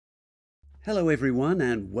Hello, everyone,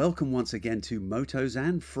 and welcome once again to Motos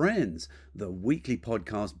and Friends, the weekly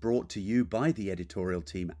podcast brought to you by the editorial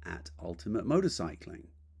team at Ultimate Motorcycling.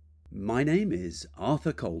 My name is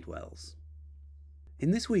Arthur Coldwells. In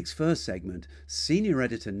this week's first segment, senior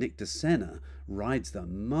editor Nick DeSena rides the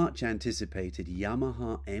much anticipated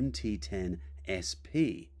Yamaha MT10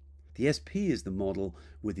 SP. The SP is the model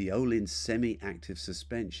with the Olin semi-active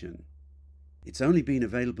suspension. It's only been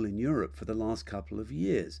available in Europe for the last couple of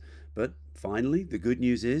years, but finally, the good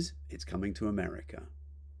news is it's coming to America.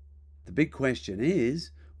 The big question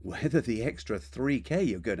is whether the extra 3K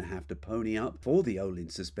you're going to have to pony up for the Olin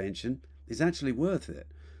suspension is actually worth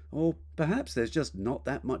it, or perhaps there's just not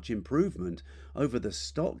that much improvement over the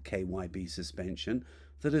stock KYB suspension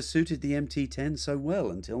that has suited the MT10 so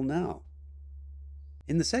well until now.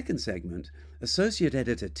 In the second segment, Associate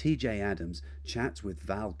Editor TJ Adams chats with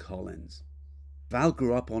Val Collins. Val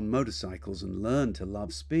grew up on motorcycles and learned to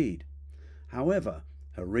love speed. However,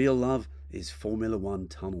 her real love is Formula One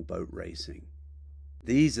tunnel boat racing.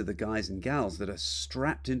 These are the guys and gals that are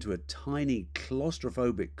strapped into a tiny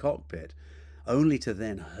claustrophobic cockpit, only to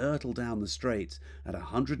then hurtle down the straights at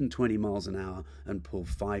 120 miles an hour and pull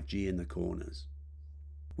 5G in the corners.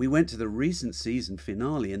 We went to the recent season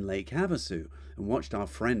finale in Lake Havasu and watched our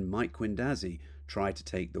friend Mike Quindazzi try to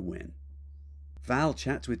take the win. Val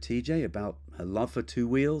chats with TJ about her love for two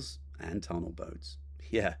wheels and tunnel boats.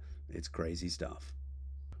 Yeah, it's crazy stuff.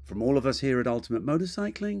 From all of us here at Ultimate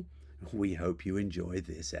Motorcycling, we hope you enjoy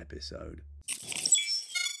this episode.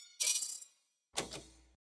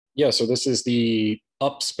 Yeah, so this is the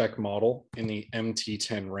up-spec model in the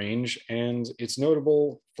MT10 range, and it's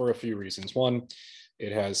notable for a few reasons. One,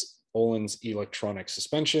 it has Olin's electronic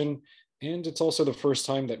suspension, and it's also the first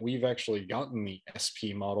time that we've actually gotten the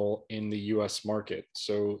SP model in the US market.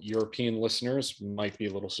 So European listeners might be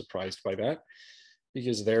a little surprised by that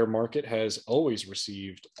because their market has always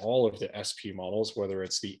received all of the SP models, whether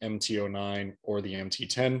it's the MT09 or the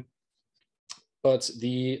MT10. But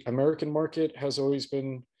the American market has always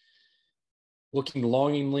been looking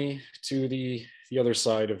longingly to the other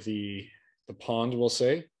side of the pond, we'll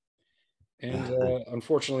say. And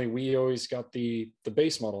unfortunately, we always got the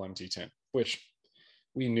base model MT10, which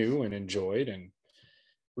we knew and enjoyed and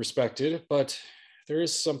respected. But there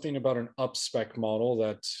is something about an up-spec model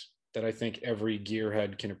that I think every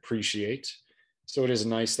gearhead can appreciate. So it is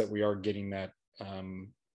nice that we are getting that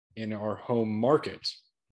in our home market.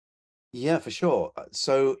 Yeah, for sure.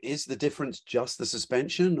 So is the difference just the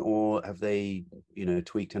suspension, or have they,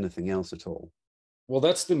 tweaked anything else at all? Well,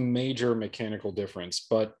 that's the major mechanical difference,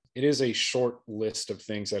 but it is a short list of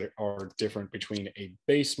things that are different between a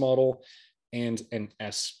base model and an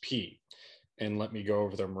SP. And let me go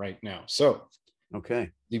over them right now. So,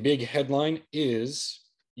 okay, the big headline is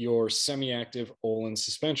your semi-active Olin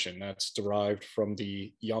suspension. That's derived from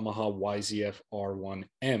the Yamaha YZF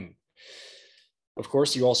R1M. Of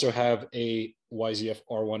course, you also have a YZF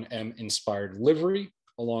R1M inspired livery,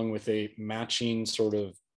 along with a matching sort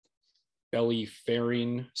of belly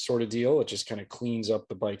fairing sort of deal. It just kind of cleans up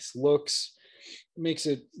the bike's looks, makes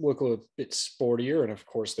it look a bit sportier. And of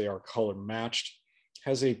course, they are color matched.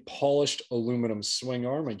 Has a polished aluminum swing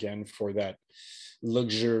arm, again, for that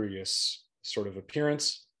luxurious sort of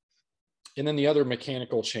appearance. And then the other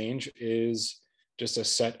mechanical change is just a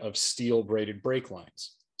set of steel braided brake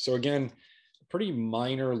lines. So again, a pretty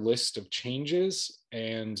minor list of changes,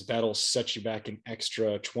 and that'll set you back an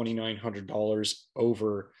extra $2,900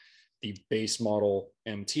 over the base model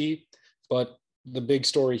MT. But the big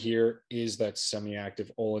story here is that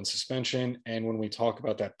semi-active Olin suspension. And when we talk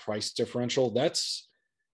about that price differential, that's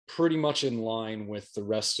pretty much in line with the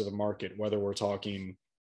rest of the market, whether we're talking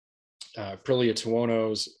Aprilia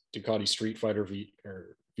Tuonos, Ducati Street Fighter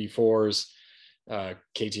V4s,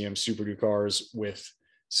 KTM Super Ducars with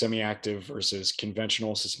semi-active versus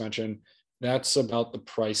conventional suspension. That's about the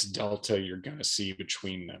price delta you're going to see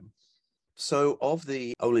between them. So of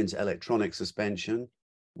the Olin's electronic suspension,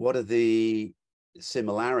 what are the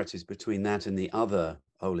similarities between that and the other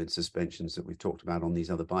Olin suspensions that we've talked about on these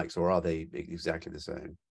other bikes, or are they exactly the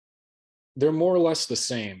same? They're more or less the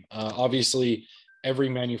same. Obviously, every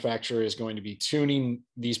manufacturer is going to be tuning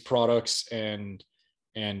these products and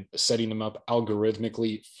setting them up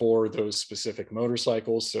algorithmically for those specific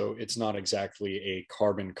motorcycles. So it's not exactly a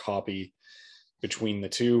carbon copy between the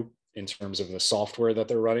two in terms of the software that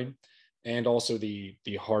they're running, and also the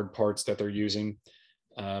hard parts that they're using.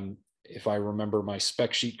 If I remember my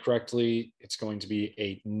spec sheet correctly, it's going to be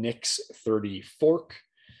a Nix 30 fork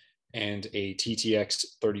and a TTX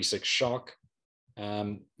 36 shock.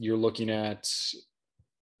 You're looking at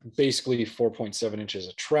basically 4.7 inches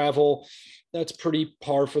of travel that's pretty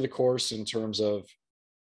par for the course in terms of,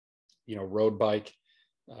 road bike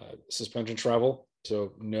suspension travel.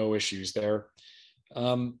 So no issues there.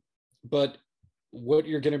 But what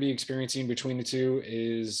you're going to be experiencing between the two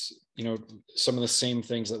is, some of the same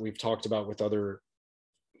things that we've talked about with other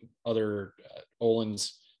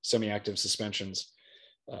Öhlins semi-active suspensions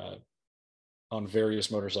on various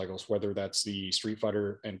motorcycles, whether that's the Street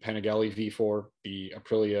Fighter and Panigale V4, the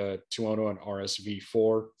Aprilia Tuono and RS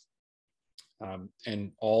V4,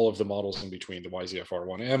 and all of the models in between, the YZF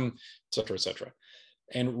R1M, et cetera, et cetera.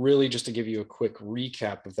 And really, just to give you a quick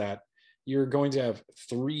recap of that, you're going to have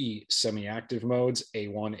 3 semi-active modes,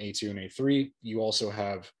 A1, A2, and A3. You also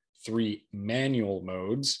have 3 manual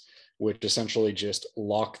modes, which essentially just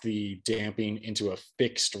lock the damping into a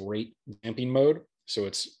fixed rate damping mode. So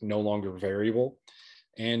it's no longer variable.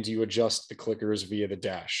 And you adjust the clickers via the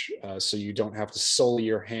dash. So you don't have to sully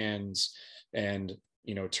your hands and,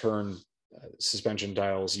 turn suspension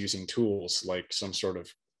dials using tools like some sort of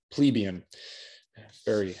plebeian.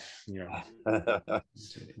 Very,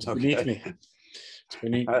 it's beneath me. It's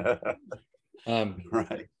beneath me.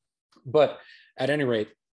 Right. But at any rate,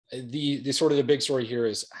 the sort of the big story here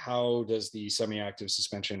is, how does the semi-active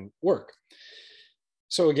suspension work?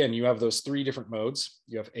 So again, you have those 3 different modes.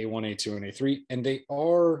 You have A1, A2, and A3, and they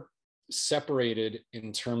are separated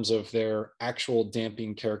in terms of their actual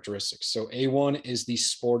damping characteristics. So A1 is the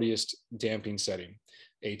sportiest damping setting.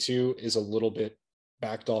 A2 is a little bit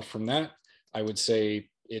backed off from that. I would say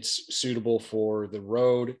it's suitable for the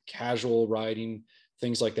road, casual riding,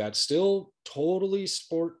 things like that. Still totally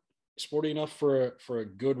sporty enough for a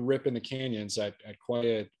good rip in the canyons at quite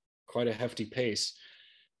a hefty pace.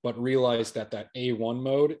 But realize that A1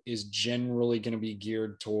 mode is generally going to be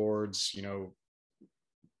geared towards,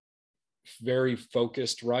 very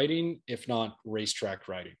focused riding, if not racetrack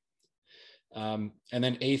riding. And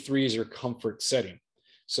then A3 is your comfort setting.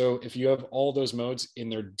 So if you have all those modes in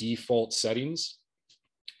their default settings,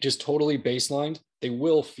 just totally baselined, they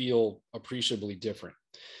will feel appreciably different.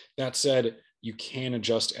 That said, you can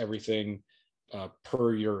adjust everything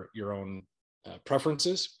per your own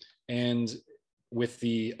preferences. And with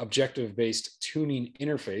the objective-based tuning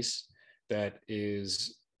interface that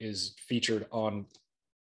is featured on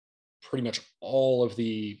pretty much all of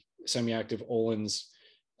the semi-active Öhlins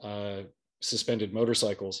suspended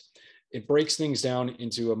motorcycles, it breaks things down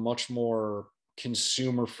into a much more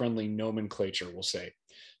consumer-friendly nomenclature, we'll say.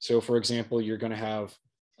 So for example, you're going to have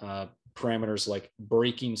parameters like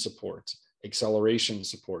braking support, acceleration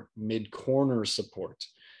support, mid-corner support,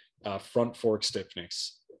 front fork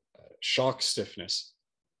stiffness, shock stiffness,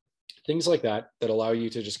 things like that allow you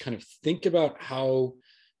to just kind of think about how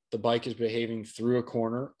the bike is behaving through a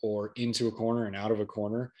corner or into a corner and out of a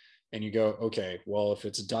corner. And you go, okay, well, if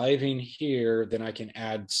it's diving here, then I can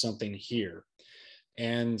add something here.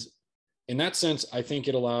 And in that sense, I think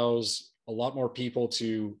it allows a lot more people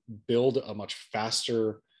to build a much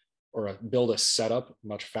faster build a setup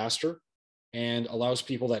much faster, and allows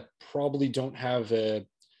people that probably don't have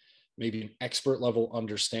maybe an expert level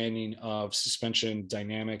understanding of suspension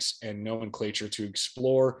dynamics and nomenclature to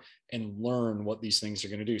explore and learn what these things are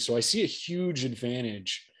going to do. So I see a huge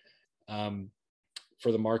advantage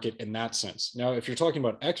for the market in that sense. Now, if you're talking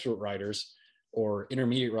about expert riders or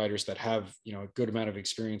intermediate riders that have, a good amount of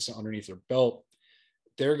experience underneath their belt,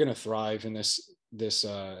 they're going to thrive in this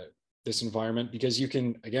environment, because you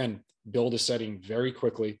can, again, build a setting very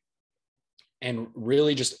quickly and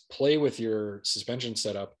really just play with your suspension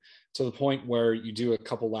setup to the point where you do a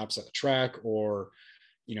couple laps at the track, or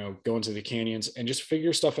go into the canyons and just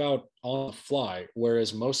figure stuff out on the fly.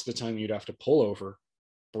 Whereas most of the time you'd have to pull over,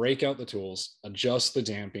 break out the tools, adjust the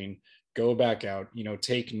damping, go back out,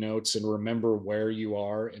 take notes and remember where you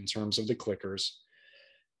are in terms of the clickers.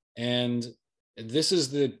 And this is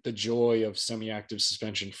the joy of semi-active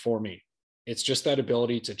suspension for me. It's just that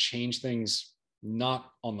ability to change things, not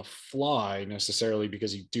on the fly necessarily,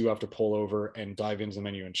 because you do have to pull over and dive into the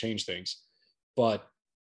menu and change things, but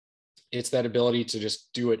it's that ability to just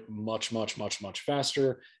do it much, much, much, much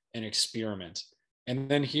faster and experiment. And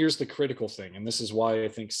then here's the critical thing, and this is why I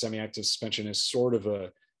think semi-active suspension is sort of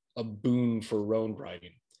a boon for road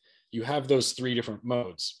riding. You have those 3 different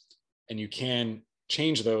modes, and you can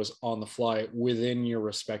change those on the fly within your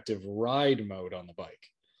respective ride mode on the bike.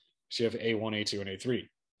 So you have A1, A2, and A3.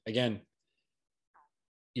 Again,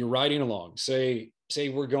 you're riding along. Say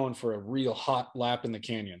we're going for a real hot lap in the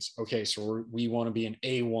canyons. Okay, so we want to be an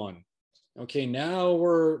A1. Okay, now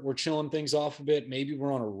we're chilling things off a bit. Maybe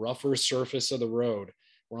we're on a rougher surface of the road.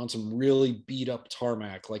 We're on some really beat up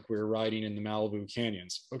tarmac like we were riding in the Malibu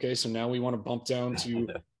canyons. Okay, so now we want to bump down to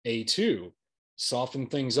A2, soften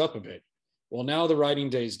things up a bit. Well, now the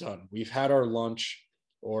riding day's done. We've had our lunch,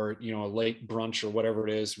 or a late brunch or whatever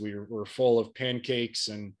it is. We're full of pancakes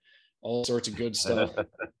and all sorts of good stuff.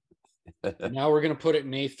 Now we're going to put it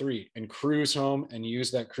in A3 and cruise home and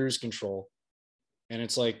use that cruise control. And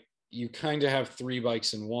it's like you kind of have 3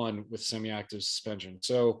 bikes in one with semi-active suspension.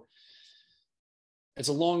 So it's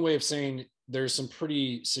a long way of saying there's some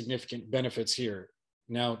pretty significant benefits here.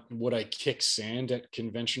 Now, would I kick sand at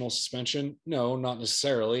conventional suspension? No, not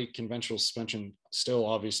necessarily. Conventional suspension still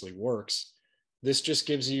obviously works. This just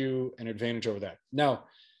gives you an advantage over that. Now,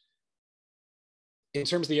 in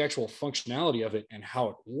terms of the actual functionality of it and how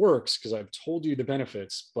it works, because I've told you the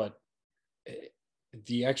benefits, but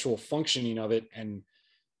the actual functioning of it and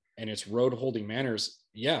its road holding manners,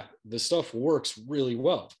 yeah, the stuff works really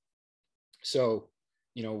well. So,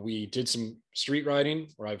 we did some street riding,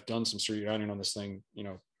 or I've done some street riding on this thing,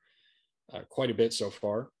 quite a bit so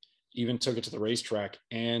far. Even took it to the racetrack,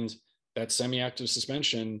 and that semi-active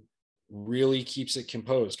suspension really keeps it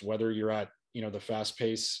composed, whether you're at, the fast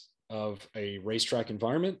pace of a racetrack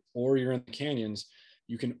environment or you're in the canyons.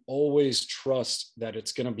 You can always trust that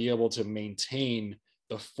it's going to be able to maintain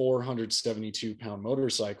the 472-pound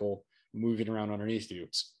motorcycle moving around underneath you.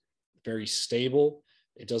 It's very stable.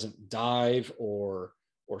 It doesn't dive or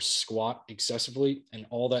squat excessively, and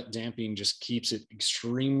all that damping just keeps it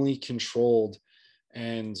extremely controlled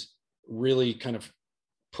and really kind of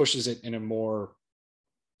pushes it in a more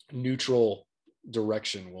neutral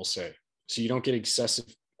direction, we'll say. So you don't get excessive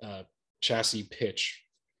chassis pitch,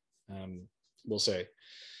 we'll say.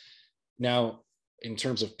 Now, in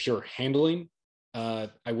terms of pure handling,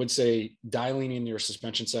 I would say dialing in your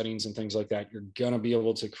suspension settings and things like that, you're going to be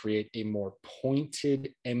able to create a more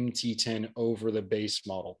pointed MT10 over the base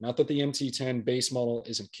model. Not that the MT10 base model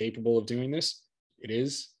isn't capable of doing this. It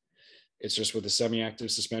is. It's just with the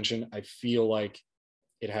semi-active suspension, I feel like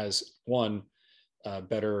it has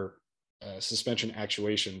better suspension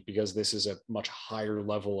actuation, because this is a much higher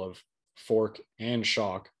level of fork and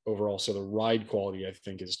shock overall. So the ride quality, I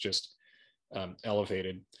think, is just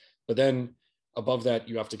elevated. But then above that,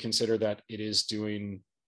 you have to consider that it is doing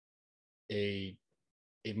a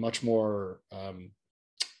much more,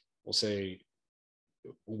 we'll say,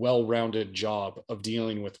 well-rounded job of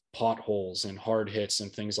dealing with potholes and hard hits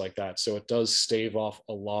and things like that. So it does stave off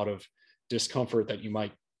a lot of discomfort that you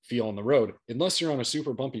might feel on the road, unless you're on a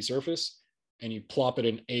super bumpy surface and you plop it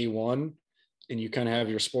in A1 and you kind of have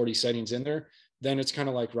your sporty settings in there. Then it's kind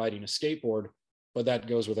of like riding a skateboard. But that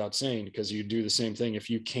goes without saying, because you do the same thing if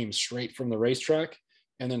you came straight from the racetrack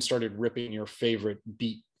and then started ripping your favorite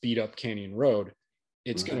beat up canyon road.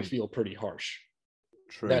 It's going to feel pretty harsh.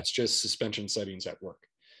 True. That's just suspension settings at work.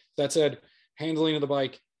 That said, handling of the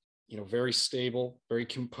bike, very stable, very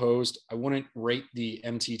composed. I wouldn't rate the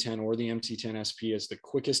MT10 or the MT10 SP as the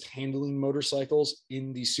quickest handling motorcycles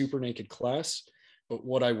in the super naked class. But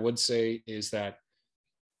what I would say is that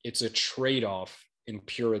it's a trade-off in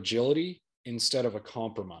pure agility instead of a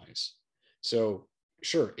compromise. So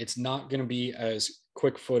sure, it's not going to be as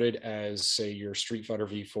quick-footed as, say, your Street Fighter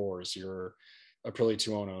V4s, your Aprilia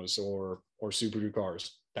Tuonos, or Super Ducars.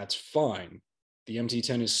 That's fine. The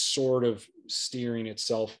MT10 is sort of steering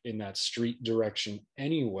itself in that street direction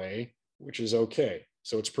anyway, which is okay.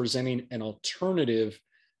 So it's presenting an alternative,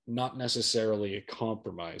 not necessarily a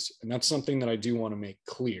compromise. And that's something that I do want to make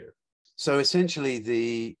clear. So essentially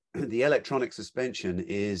the electronic suspension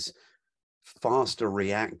is faster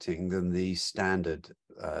reacting than the standard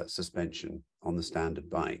suspension on the standard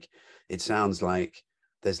bike. It sounds like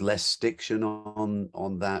there's less stiction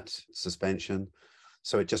on that suspension,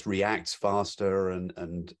 so it just reacts faster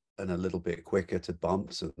and a little bit quicker to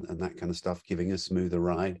bumps and that kind of stuff, giving a smoother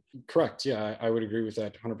ride. Correct. Yeah, I would agree with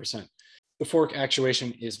that 100%. The fork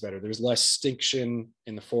actuation is better. There's less stiction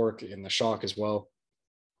in the fork, in the shock as well.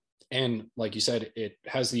 And like you said, it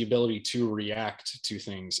has the ability to react to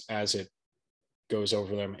things as it goes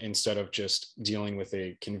over them, instead of just dealing with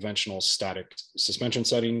a conventional static suspension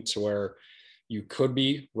setting, to where you could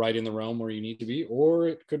be right in the realm where you need to be, or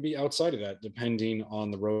it could be outside of that, depending on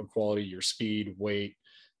the road quality, your speed, weight,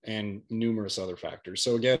 and numerous other factors.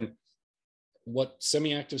 So again, what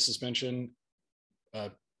semi-active suspension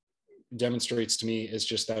demonstrates to me is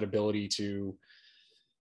just that ability to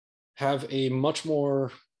have a much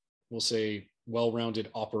more, we'll say, well-rounded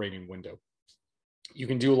operating window. You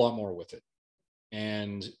can do a lot more with it,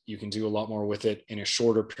 and you can do a lot more with it in a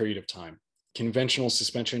shorter period of time. Conventional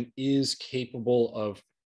suspension is capable of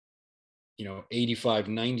 85,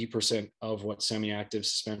 90% of what semi-active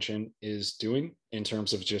suspension is doing in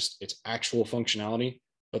terms of just its actual functionality.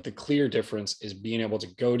 But the clear difference is being able to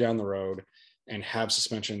go down the road and have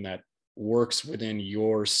suspension that works within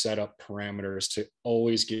your setup parameters to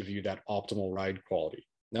always give you that optimal ride quality.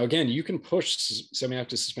 Now, again, you can push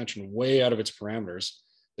semi-active suspension way out of its parameters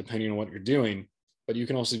depending on what you're doing, but you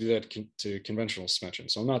can also do that to conventional suspension.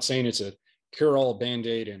 So I'm not saying it's a cure-all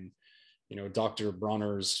Band-Aid and, Dr.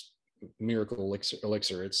 Bronner's miracle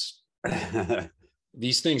elixir. It's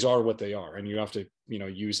these things are what they are, and you have to,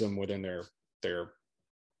 use them within their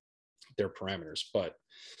parameters. But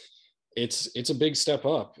it's a big step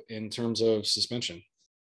up in terms of suspension.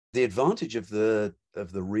 The advantage of the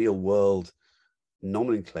real world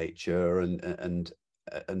nomenclature and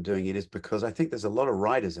doing it is because I think there's a lot of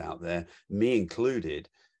riders out there, me included,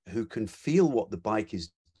 who can feel what the bike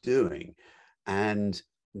is doing and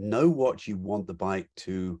know what you want the bike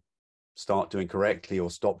to start doing correctly or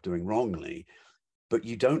stop doing wrongly, but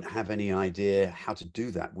you don't have any idea how to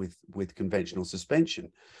do that with conventional suspension.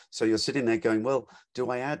 So you're sitting there going, well, do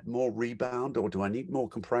I add more rebound, or do I need more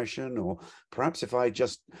compression? Or perhaps if I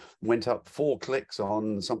just went up 4 clicks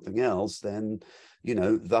on something else, then,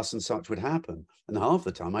 thus and such would happen. And half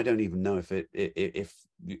the time, I don't even know if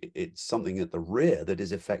it's something at the rear that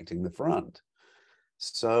is affecting the front.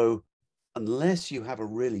 So unless you have a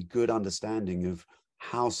really good understanding of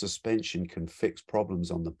how suspension can fix problems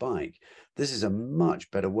on the bike, this is a much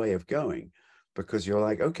better way of going, because you're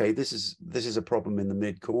like, okay, this is a problem in the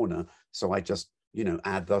mid corner, so I just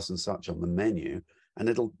add thus and such on the menu, and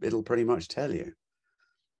it'll pretty much tell you.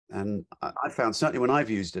 And I found, certainly when I've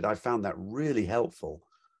used it, I found that really helpful.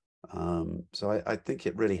 So I think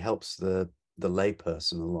it really helps the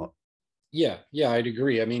layperson a lot. Yeah, I'd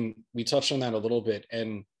agree. I mean, we touched on that a little bit,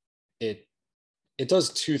 and it does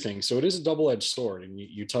two things. So it is a double-edged sword, and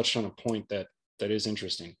you touched on a point that is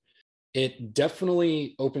interesting. It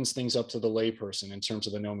definitely opens things up to the layperson in terms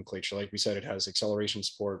of the nomenclature. Like we said, it has acceleration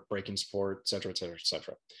support, braking support, et cetera, et cetera, et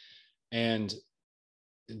cetera. And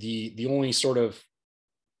the only sort of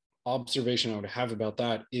observation I would have about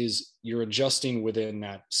that is you're adjusting within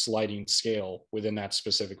that sliding scale, within that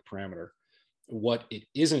specific parameter. What it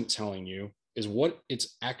isn't telling you is what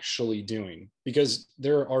it's actually doing, because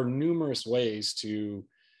there are numerous ways to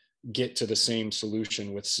get to the same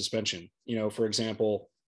solution with suspension. For example,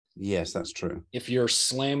 yes, that's true. If you're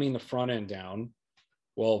slamming the front end down,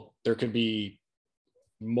 well, there could be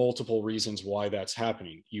multiple reasons why that's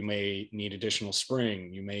happening. You may need additional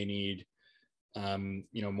spring. You may need,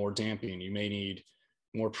 more damping. You may need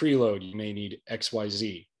more preload. You may need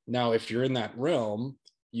XYZ. Now, if you're in that realm,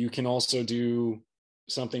 you can also do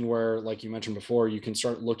something where, like you mentioned before, you can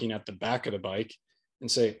start looking at the back of the bike and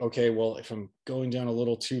say, okay, well, if I'm going down a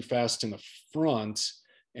little too fast in the front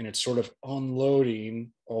and it's sort of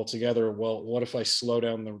unloading altogether, well, what if I slow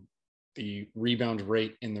down the rebound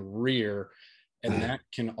rate in the rear? And that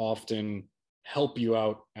can often help you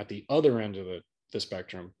out at the other end of the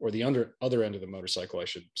spectrum, or the other end of the motorcycle, I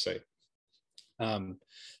should say.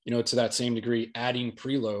 To that same degree, adding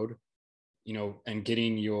preload, and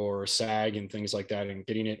getting your sag and things like that, and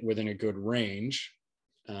getting it within a good range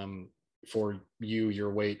for you,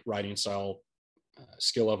 your weight, riding style,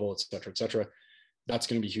 skill level, et cetera, that's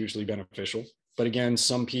going to be hugely beneficial. But again,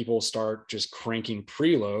 some people start just cranking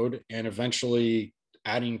preload, and eventually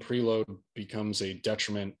adding preload becomes a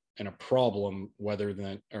detriment and a problem,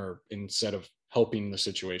 instead of helping the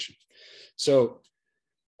situation. So,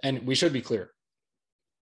 and we should be clear,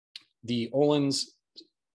 the Öhlins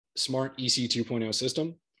Smart EC 2.0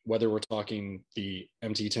 system, whether we're talking the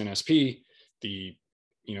MT10 SP, the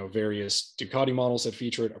various Ducati models that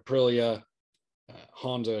feature it, Aprilia,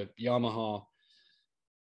 Honda, Yamaha,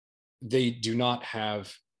 they do not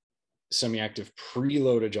have semi-active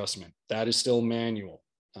preload adjustment. That is still manual.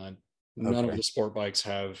 None of the sport bikes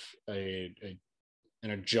have an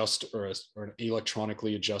adjust or an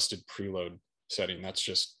electronically adjusted preload setting. That's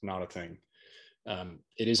just not a thing.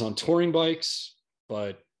 It is on touring bikes,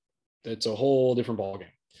 but that's a whole different ballgame.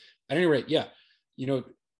 At any rate, yeah,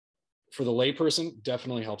 for the layperson,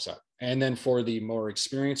 definitely helps out. And then for the more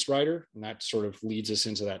experienced rider, and that sort of leads us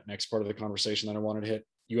into that next part of the conversation that I wanted to hit,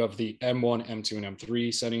 you have the M1, M2, and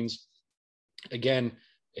M3 settings. Again,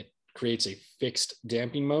 it creates a fixed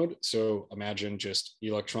damping mode. So imagine just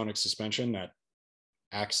electronic suspension that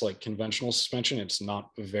acts like conventional suspension. It's not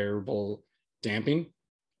variable damping.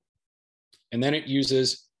 And then it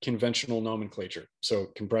uses conventional nomenclature. So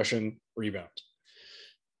compression, rebound.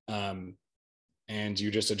 And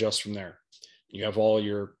you just adjust from there. You have all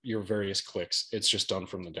your various clicks. It's just done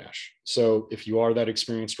from the dash. So if you are that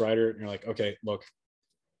experienced rider and you're like, okay, look,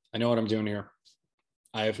 I know what I'm doing here.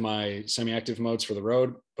 I have my semi-active modes for the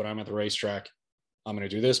road, but I'm at the racetrack. I'm going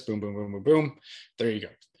to do this, boom, boom, boom, boom, boom. There you go.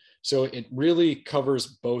 So it really covers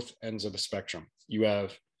both ends of the spectrum. You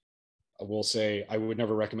have we'll say I would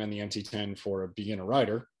never recommend the MT10 for a beginner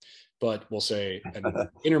rider, but we'll say an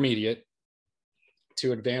intermediate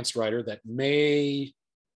to advanced rider that may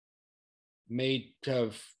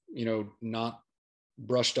have, not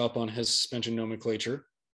brushed up on his suspension nomenclature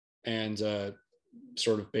and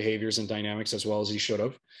sort of behaviors and dynamics as well as he should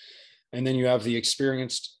have. And then you have the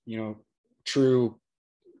experienced, true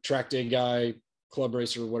track day guy, club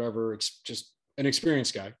racer, whatever, just an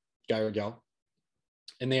experienced guy or gal.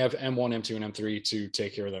 And they have M1, M2, and M3 to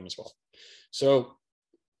take care of them as well. So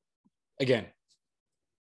again,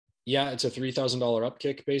 yeah, it's a $3,000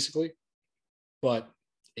 upkick basically, but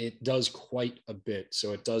it does quite a bit.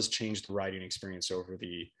 So it does change the riding experience over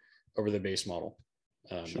the base model.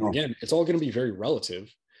 Sure. Again, it's all going to be very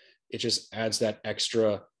relative. It just adds that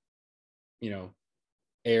extra,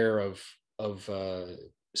 air of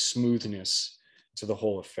smoothness to the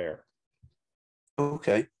whole affair.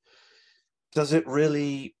 Okay. Does it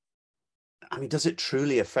really, does it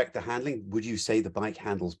truly affect the handling? Would you say the bike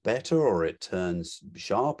handles better, or it turns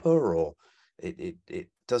sharper, or it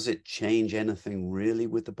does it change anything really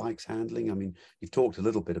with the bike's handling? You've talked a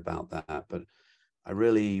little bit about that, but I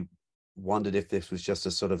really wondered if this was just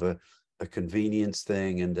a sort of a convenience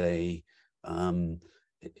thing and a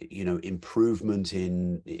improvement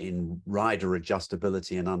in rider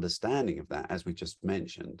adjustability and understanding of that, as we just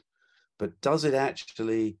mentioned. But does it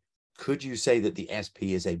actually, could you say that the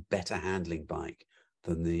SP is a better handling bike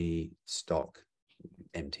than the stock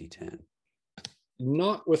MT10?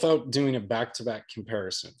 Not without doing a back-to-back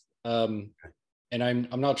comparison. And I'm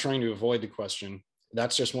not trying to avoid the question.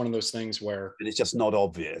 That's just one of those things where it's just not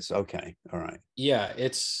obvious. Okay. All right. Yeah,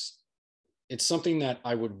 it's something that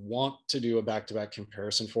I would want to do a back-to-back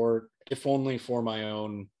comparison for, if only for my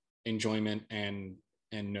own enjoyment and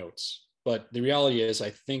notes. But the reality is,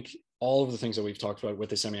 I think all of the things that we've talked about with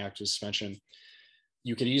the semi-active suspension,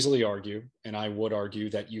 you could easily argue, and I would argue,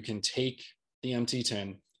 that you can take the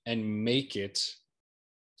MT10 and make it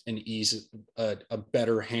a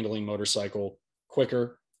better handling motorcycle,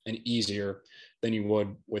 quicker and easier than you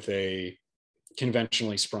would with a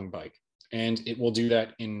conventionally sprung bike. And it will do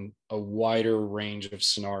that in a wider range of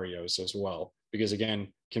scenarios as well. Because again,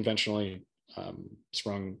 conventionally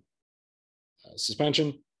sprung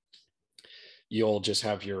suspension, you'll just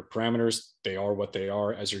have your parameters. They are what they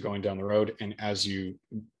are as you're going down the road. And as you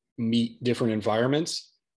meet different environments,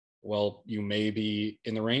 well, you may be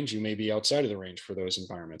in the range, you may be outside of the range for those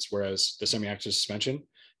environments. Whereas the semi-active suspension,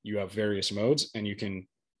 you have various modes and you can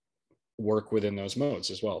work within those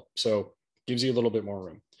modes as well. So gives you a little bit more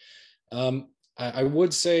room. I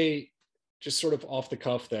would say, just sort of off the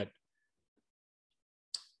cuff, that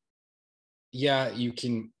yeah, you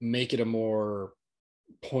can make it a more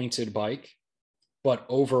pointed bike, but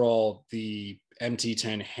overall the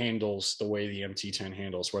MT10 handles the way the MT10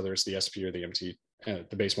 handles, whether it's the SP or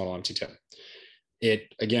the base model MT10.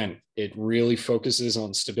 It really focuses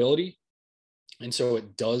on stability, and so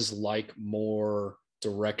it does like more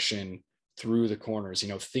direction through the corners.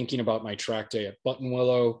 Thinking about my track day at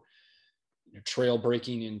Buttonwillow, trail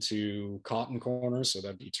breaking into Cotton corners, so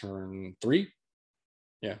that'd be turn 3.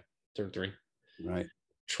 Yeah, turn 3. Right.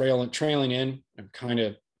 Trailing in and kind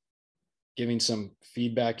of giving some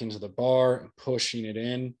feedback into the bar and pushing it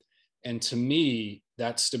in. And to me,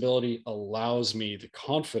 that stability allows me the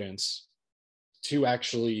confidence to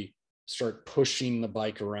actually start pushing the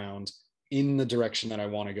bike around in the direction that I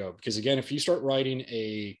want to go. Because again, if you start riding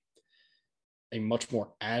a much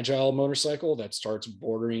more agile motorcycle that starts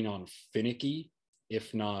bordering on finicky,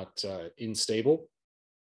 if not unstable,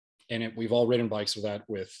 and we've all ridden bikes with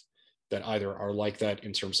that either are like that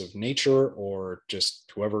in terms of nature, or just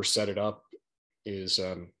whoever set it up is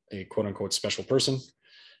a quote unquote special person.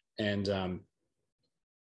 And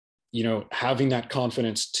having that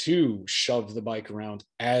confidence to shove the bike around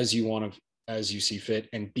as you see fit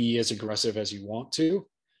and be as aggressive as you want to.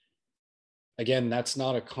 Again, that's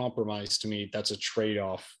not a compromise to me. That's a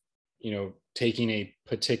trade-off, taking a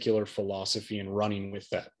particular philosophy and running with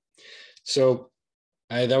that. So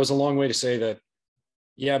that was a long way to say that,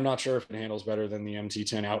 yeah, I'm not sure if it handles better than the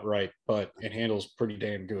MT10 outright, but it handles pretty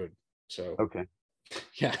damn good. So, okay.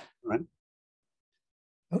 Yeah. Right.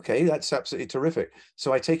 Okay, that's absolutely terrific.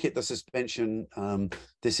 So I take it the suspension,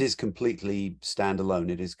 this is completely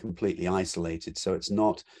standalone. It is completely isolated. So it's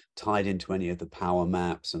not tied into any of the power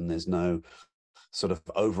maps, and there's no sort of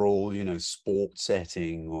overall, sport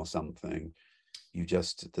setting or something.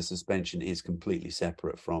 The suspension is completely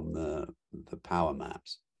separate from the power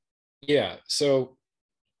maps. Yeah. So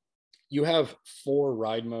you have 4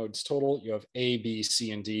 ride modes total. You have A, B,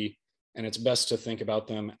 C, and D. And it's best to think about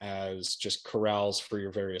them as just corrals for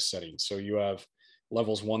your various settings. So you have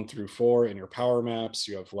levels 1 through 4 in your power maps.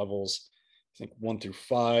 You have levels, I think, 1 through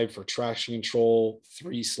 5 for traction control,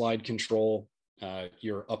 3 slide control,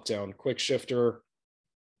 your up-down quick shifter,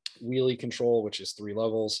 wheelie control, which is 3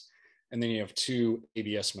 levels. And then you have 2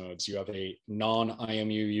 ABS modes. You have a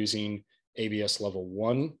non-IMU using ABS level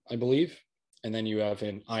 1, I believe. And then you have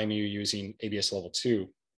an IMU using ABS level 2.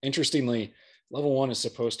 Interestingly, level 1 is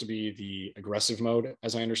supposed to be the aggressive mode,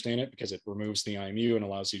 as I understand it, because it removes the IMU and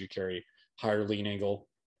allows you to carry higher lean angle.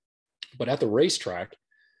 But at the racetrack,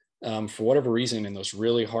 for whatever reason, in those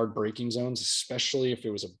really hard braking zones, especially if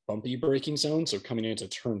it was a bumpy braking zone, so coming into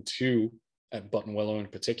turn 2 at Buttonwillow in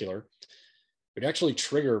particular, it would actually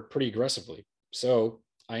trigger pretty aggressively. So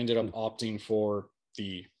I ended up opting for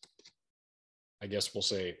the, I guess we'll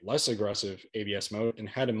say, less aggressive ABS mode and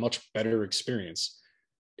had a much better experience.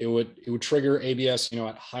 It would trigger ABS,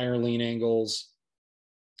 at higher lean angles,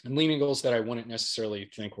 and lean angles that I wouldn't necessarily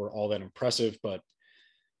think were all that impressive, but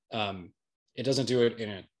it doesn't do it in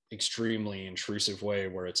an extremely intrusive way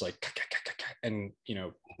where it's like, and,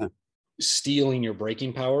 stealing your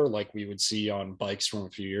braking power like we would see on bikes from a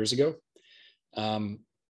few years ago.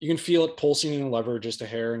 You can feel it pulsing in the lever just a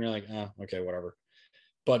hair and you're like, okay, whatever.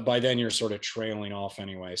 But by then you're sort of trailing off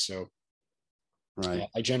anyway. So right.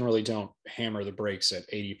 I generally don't hammer the brakes at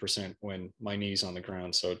 80% when my knee's on the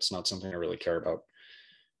ground. So it's not something I really care about.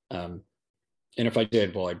 And if I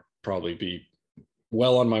did, well, I'd probably be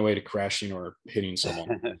well on my way to crashing or hitting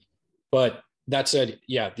someone. But that said,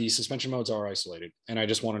 yeah, the suspension modes are isolated. And I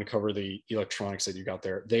just wanted to cover the electronics that you got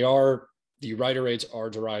there. The rider aids are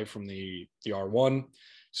derived from the R1.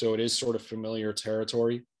 So it is sort of familiar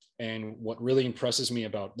territory. And what really impresses me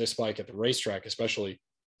about this bike at the racetrack, especially,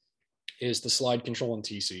 is the slide control and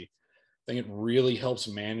TC. I think it really helps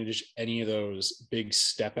manage any of those big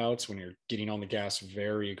step outs when you're getting on the gas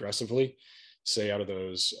very aggressively, say out of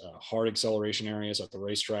those hard acceleration areas at the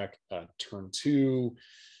racetrack, turn 2,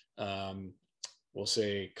 we'll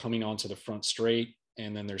say coming onto the front straight,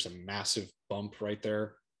 and then there's a massive bump right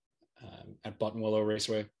there at Buttonwillow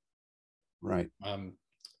Raceway. Right.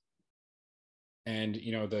 And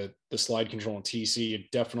the slide control and TC,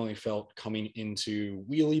 it definitely felt coming into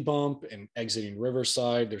wheelie bump and exiting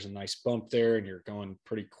Riverside. There's a nice bump there and you're going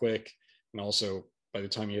pretty quick. And also by the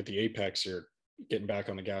time you hit the apex, you're getting back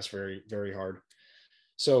on the gas very, very hard.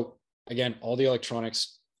 So again, all the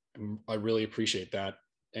electronics, I really appreciate that.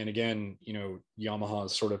 And again, Yamaha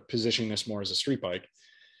is sort of positioning this more as a street bike.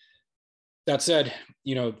 That said,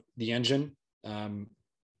 the engine,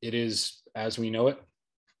 it is, as we know it,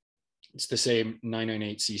 it's the same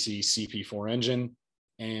 998cc CP4 engine.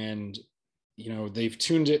 And, they've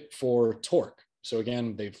tuned it for torque. So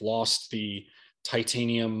again, they've lost the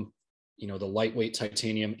titanium, the lightweight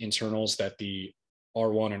titanium internals that the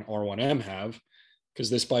R1 and R1M have, because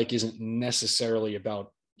this bike isn't necessarily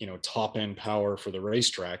about, top end power for the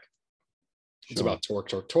racetrack. It's about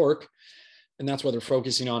torque. And that's what they're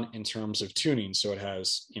focusing on in terms of tuning. So it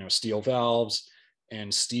has, steel valves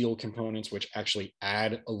and steel components, which actually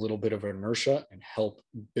add a little bit of inertia and help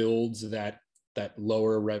build that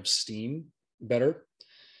lower rev steam better.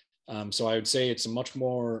 So I would say it's a much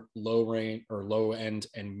more low end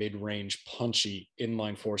and mid-range punchy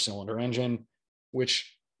inline 4-cylinder engine,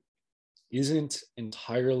 which isn't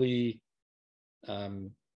entirely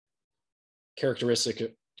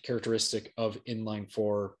characteristic of inline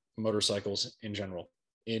 4 motorcycles in general.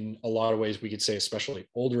 In a lot of ways, we could say, especially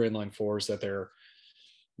older inline 4s, that they're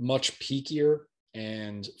much peakier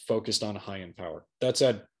and focused on high-end power. That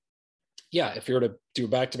said, yeah, if you were to do a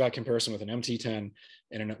back-to-back comparison with an MT10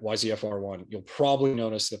 and an YZF R1, you'll probably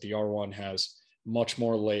notice that the R1 has much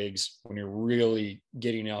more legs when you're really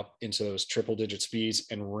getting up into those triple-digit speeds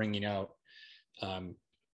and ringing out,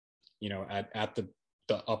 at the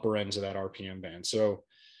upper ends of that RPM band. So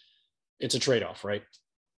it's a trade-off, right?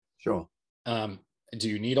 Sure. Do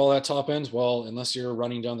you need all that top end? Well, unless you're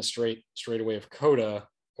running down the straightaway of Coda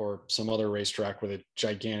or some other racetrack with a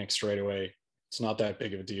gigantic straightaway, it's not that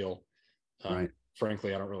big of a deal. Right.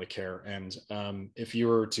 Frankly, I don't really care. And if you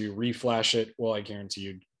were to reflash it, well, I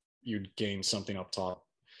guarantee you'd gain something up top,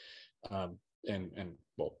 and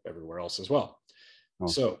well, everywhere else as well. Oh.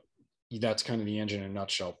 So that's kind of the engine in a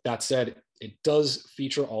nutshell. That said, it does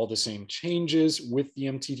feature all the same changes with the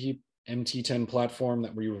MT10 platform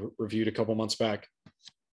that we reviewed a couple months back.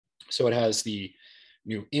 So it has the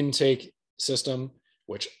new intake system,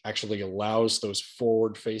 which actually allows those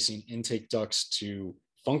forward-facing intake ducts to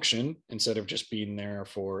function instead of just being there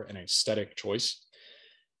for an aesthetic choice.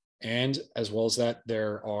 And as well as that,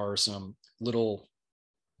 there are some little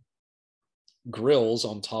grills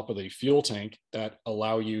on top of the fuel tank that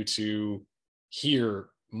allow you to hear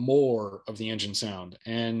more of the engine sound.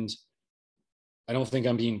 And I don't think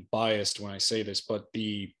I'm being biased when I say this, but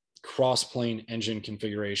the cross-plane engine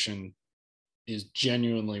configuration is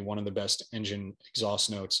genuinely one of the best engine exhaust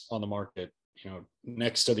notes on the market.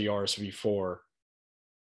 Next to the RSV4,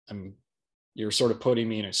 you're sort of putting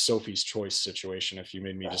me in a Sophie's choice situation if you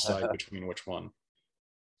made me decide between which one.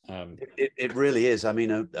 It really is. I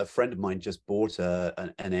mean, a friend of mine just bought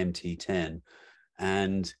an MT10,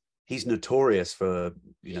 and he's notorious for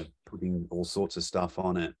putting all sorts of stuff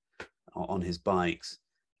on it, on his bikes.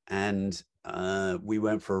 And we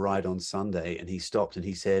went for a ride on Sunday, and he stopped and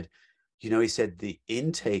he said, he said the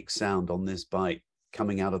intake sound on this bike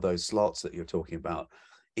coming out of those slots that you're talking about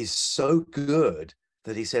is so good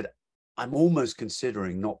that he said, I'm almost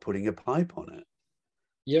considering not putting a pipe on it.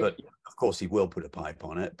 Yep. But of course he will put a pipe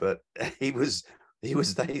on it. But he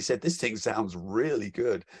said this thing sounds really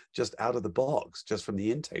good just out of the box, just from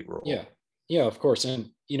the intake roll. Yeah, of course.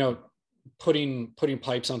 And putting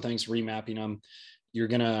pipes on things, remapping them, you're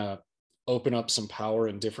gonna open up some power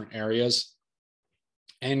in different areas,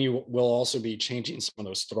 and you will also be changing some of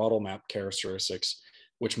those throttle map characteristics,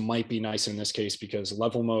 which might be nice in this case because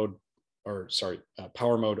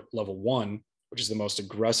power mode level 1, which is the most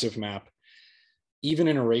aggressive map, even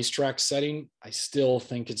in a racetrack setting, I still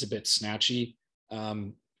think it's a bit snatchy.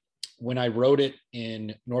 When I rode it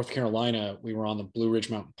in North Carolina, we were on the Blue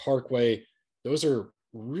Ridge Mountain Parkway. Those are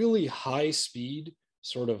really high speed,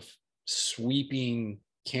 sort of sweeping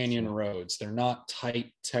canyon roads. They're not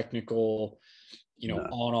tight, technical,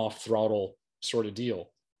 on-off throttle sort of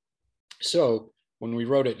deal. So when we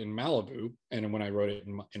rode it in Malibu, and when I rode it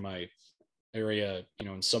in my area,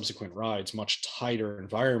 in subsequent rides, much tighter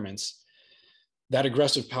environments, that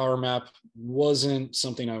aggressive power map wasn't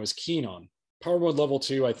something I was keen on. Power mode level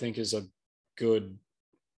 2, I think, is a good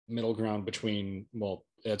middle ground between, well,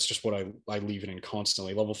 that's just what I leave it in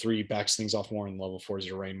constantly. Level 3 backs things off more, and level 4 is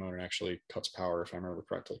your rain mode and actually cuts power, if I remember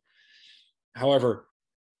correctly. However,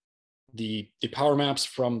 the power maps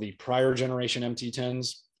from the prior generation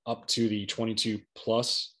MT10s up to the 22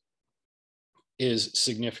 plus is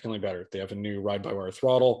significantly better. They have a new ride-by-wire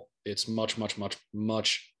throttle. It's much, much, much,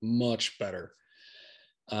 much, much better.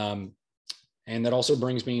 And that also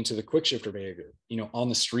brings me into the quick shifter behavior. On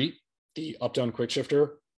the street, the up-down quick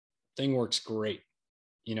shifter thing works great.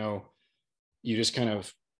 You just kind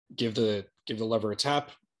of give the lever a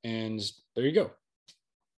tap, and there you go.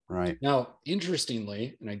 Right. Now,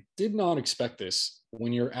 interestingly, and I did not expect this,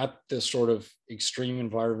 when you're at this sort of extreme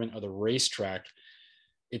environment of the racetrack,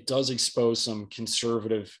 it does expose some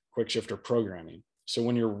conservative quick shifter programming. So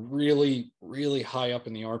when you're really, really high up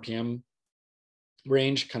in the RPM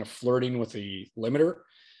range, kind of flirting with the limiter,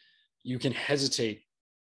 you can hesitate,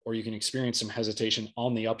 or you can experience some hesitation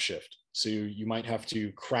on the upshift. So you might have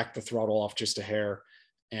to crack the throttle off just a hair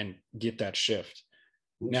and get that shift.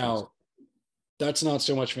 Now, that's not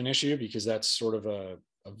so much of an issue because that's sort of a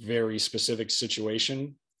very specific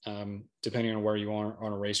situation, depending on where you are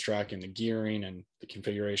on a racetrack and the gearing and the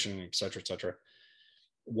configuration, et cetera, et cetera.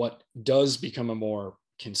 What does become a more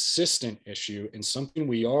consistent issue, and something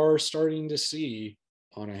we are starting to see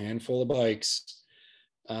on a handful of bikes,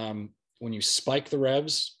 when you spike the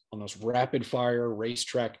revs on those rapid fire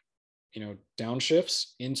racetrack,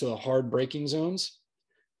 downshifts into the hard braking zones,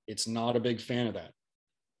 it's not a big fan of that.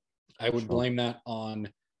 I would blame that on,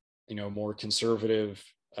 more conservative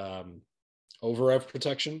over rev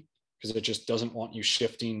protection, because it just doesn't want you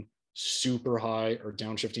shifting super high or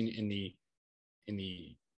downshifting in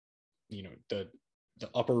the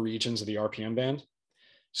upper regions of the RPM band.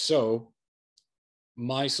 So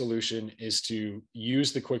my solution is to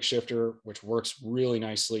use the quick shifter, which works really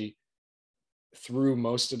nicely through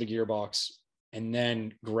most of the gearbox, and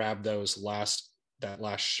then grab that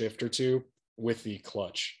last shift or two with the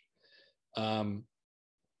clutch.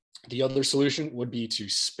 The other solution would be to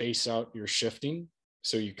space out your shifting.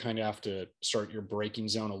 So you kind of have to start your braking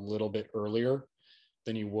zone a little bit earlier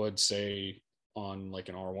than you would, say, on like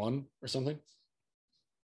an R1 or something.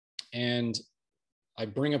 And I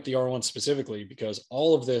bring up the R1 specifically because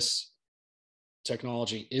all of this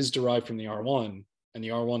technology is derived from the R1, and the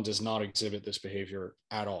R1 does not exhibit this behavior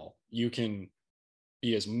at all. You can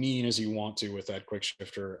be as mean as you want to with that quick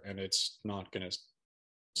shifter, and it's not gonna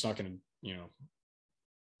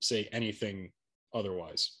say anything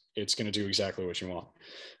otherwise. It's gonna do exactly what you want.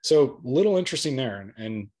 So little interesting there,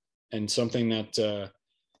 and something that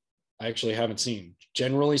I actually haven't seen.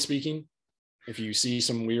 Generally speaking, if you see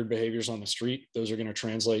some weird behaviors on the street, those are going to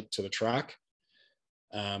translate to the track.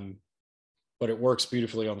 But it works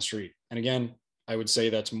beautifully on the street. And again, I would say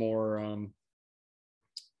that's more,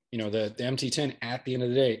 the MT10 at the end of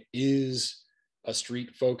the day is a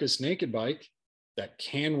street focused naked bike that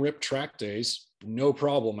can rip track days, no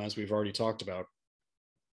problem, as we've already talked about.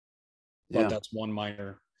 But that's one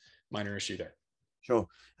minor issue there. Sure.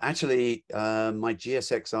 Actually, my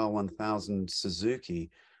GSX-R 1000 Suzuki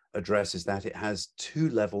addresses that it has 2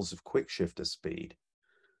 levels of quick shifter speed.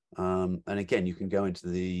 And again, you can go into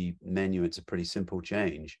the menu. It's a pretty simple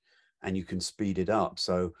change, and you can speed it up.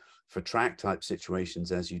 So for track type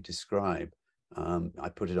situations, as you describe, I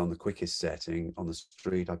put it on the quickest setting. On the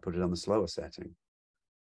street, I put it on the slower setting.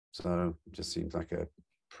 So it just seems like a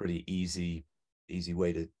pretty easy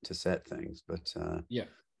way to set things. But yeah.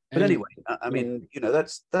 But anyway, I mean,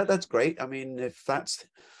 that's great. I mean, if that's,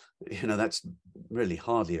 that's really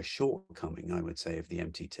hardly a shortcoming, I would say, of the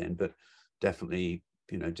MT10, but definitely,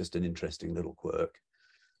 just an interesting little quirk.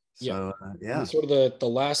 So, yeah. And sort of the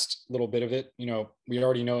last little bit of it, we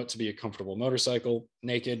already know it to be a comfortable motorcycle,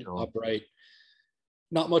 naked, upright,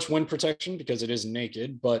 not much wind protection because it is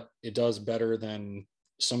naked, but it does better than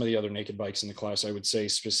some of the other naked bikes in the class. I would say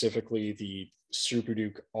specifically the Super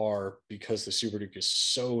Duke R, because the Super Duke is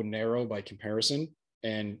so narrow by comparison.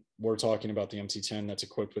 And we're talking about the MT10 that's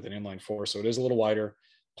equipped with an inline 4. So it is a little wider,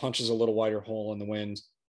 punches a little wider hole in the wind.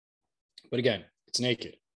 But again, it's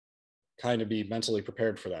naked. Kind of be mentally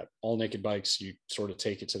prepared for that. All naked bikes, you sort of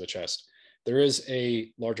take it to the chest. There is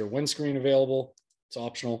a larger windscreen available. It's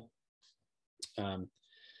optional.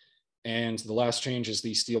 And the last change is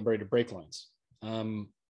the steel braided brake lines.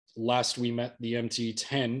 Last we met the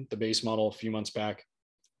MT10, the base model, a few months back.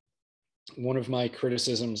 One of my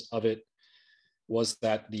criticisms of it was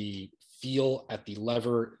that the feel at the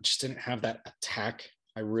lever just didn't have that attack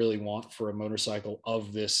I really want for a motorcycle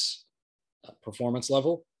of this performance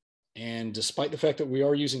level. And despite the fact that we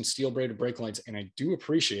are using steel braided brake lines, and I do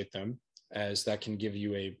appreciate them, as that can give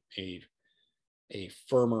you a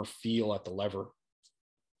firmer feel at the lever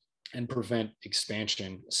and prevent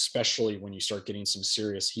expansion, especially when you start getting some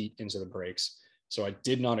serious heat into the brakes. So I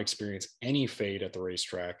did not experience any fade at the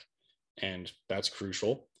racetrack, and that's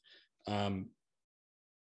crucial. I'm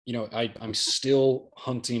still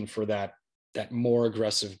hunting for that more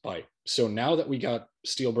aggressive bite. So now that we got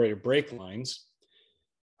steel braided brake lines,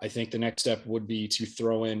 I think the next step would be to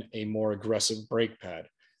throw in a more aggressive brake pad.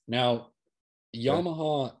 Now,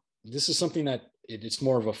 Yamaha, this is something that it's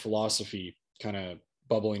more of a philosophy kind of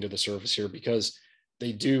bubbling to the surface here, because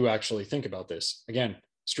they do actually think about this. Again,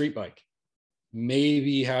 street bike,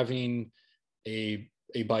 maybe having a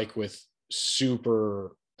bike with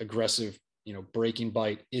super aggressive, braking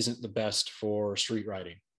bite isn't the best for street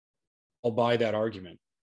riding. I'll buy that argument.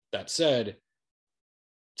 That said,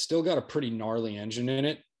 still got a pretty gnarly engine in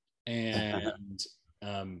it, and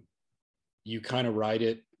you kind of ride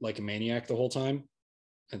it like a maniac the whole time.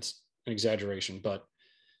 That's an exaggeration, but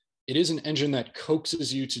it is an engine that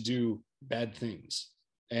coaxes you to do bad things.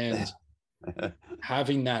 And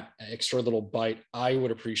having that extra little bite, I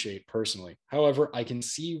would appreciate personally. However, I can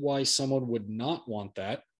see why someone would not want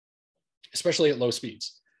that, especially at low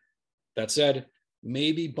speeds. That said,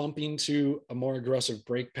 maybe bumping to a more aggressive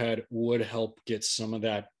brake pad would help get some of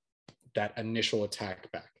that initial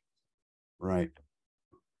attack back. Right.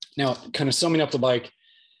 Now, kind of summing up the bike,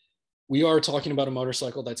 we are talking about a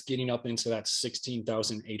motorcycle that's getting up into that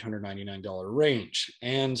 $16,899 range.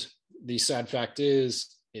 And the sad fact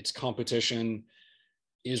is its competition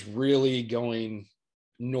is really going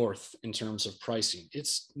north in terms of pricing.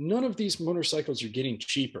 It's none of these motorcycles are getting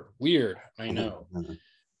cheaper. Weird, I know.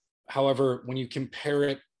 However, when you compare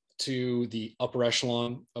it to the upper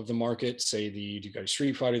echelon of the market, say the Ducati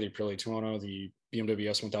Street Fighter, the Aprilia Tuono, the BMW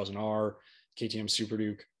S1000R, KTM Super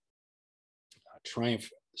Duke, Triumph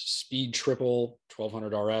Speed Triple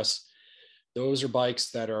 1200 RS, those are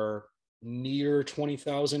bikes that are near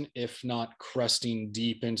 20,000, if not cresting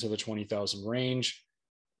deep into the 20,000 range,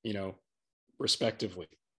 respectively.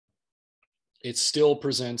 It still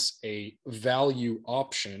presents a value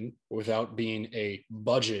option without being a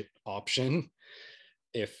budget option,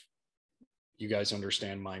 if you guys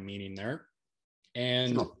understand my meaning there.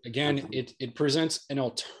 And again, it presents an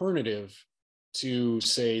alternative to,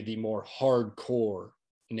 say, the more hardcore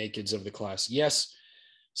nakeds of the class. Yes,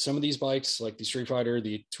 some of these bikes, like the Street Fighter,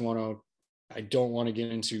 the Tuono, I don't want to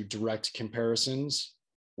get into direct comparisons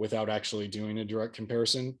without actually doing a direct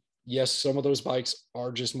comparison. Yes, some of those bikes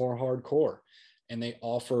are just more hardcore, and they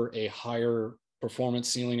offer a higher performance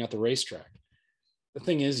ceiling at the racetrack. The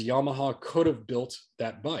thing is, Yamaha could have built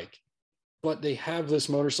that bike, but they have this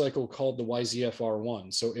motorcycle called the YZF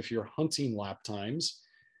R1. So if you're hunting lap times,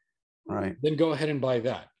 right, then go ahead and buy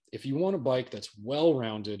that. If you want a bike that's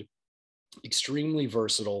well-rounded, extremely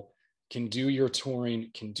versatile, can do your touring,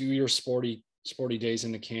 can do your sporty days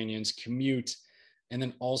in the canyons, commute, and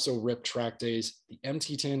then also rip track days, the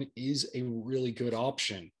MT10 is a really good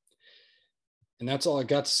option. And that's all I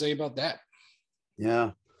got to say about that.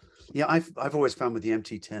 Yeah. Yeah, I've always found with the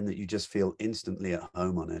MT10 that you just feel instantly at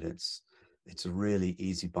home on it. It's a really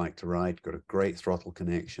easy bike to ride, got a great throttle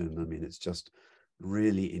connection. I mean, it's just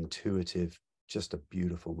really intuitive, just a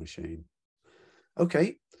beautiful machine.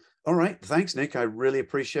 Okay. All right. Thanks, Nick. I really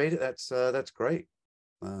appreciate it. That's great.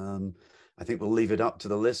 I think we'll leave it up to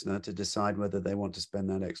the listener to decide whether they want to spend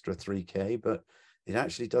that extra 3K, but it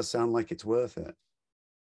actually does sound like it's worth it.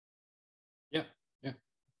 Yeah,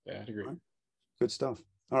 I'd agree. Right. Good stuff.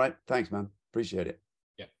 All right. Thanks, man. Appreciate it.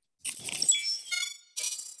 Yeah.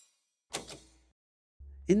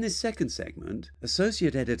 In this second segment,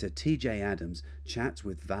 Associate Editor TJ Adams chats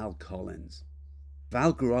with Val Collins.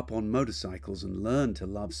 Val grew up on motorcycles and learned to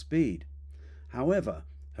love speed. However,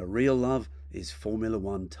 her real love is Formula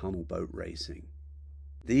One tunnel boat racing.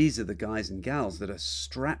 These are the guys and gals that are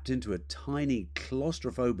strapped into a tiny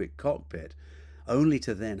claustrophobic cockpit, only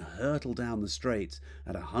to then hurtle down the straights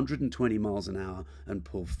at 120 miles an hour and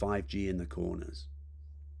pull 5G in the corners.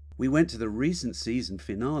 We went to the recent season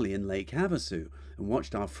finale in Lake Havasu and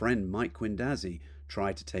watched our friend Mike Quindazzi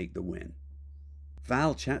try to take the win.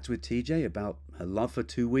 Val chats with TJ about her love for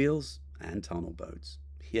two wheels and tunnel boats.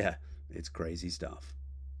 Yeah, it's crazy stuff.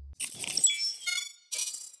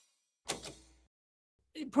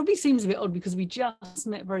 It probably seems a bit odd because we just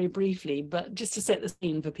met very briefly, but just to set the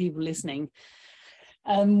scene for people listening,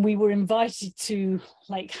 we were invited to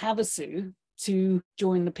Lake Havasu to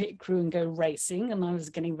join the pit crew and go racing, and I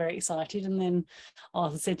was getting very excited. And then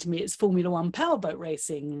Arthur said to me, it's Formula One powerboat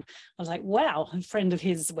racing. I was like, wow. A friend of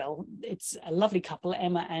his, well, it's a lovely couple,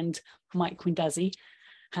 Emma and Mike Quindazzi,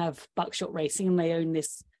 have Buckshot Racing, and they own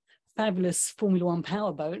this fabulous Formula One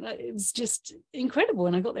powerboat. It was just incredible.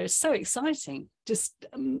 And I got there, it's so exciting. Just,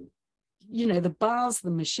 the bars,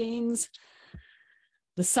 the machines,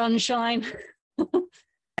 the sunshine.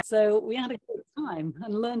 So we had a good time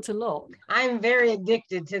and learned a lot. I'm very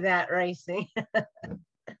addicted to that racing.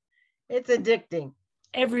 It's addicting.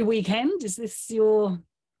 Every weekend, is this your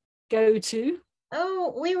go-to?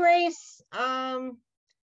 Oh, we race about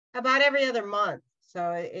every other month.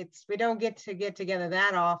 So we don't get together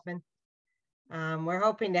that often. We're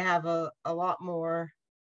hoping to have a lot more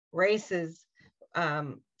races.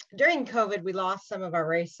 During COVID, we lost some of our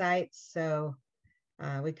race sites, so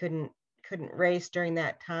we couldn't race during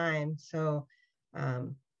that time. So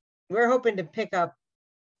we're hoping to pick up,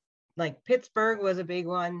 like Pittsburgh was a big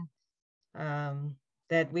one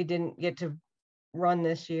that we didn't get to run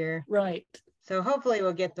this year. Right. So hopefully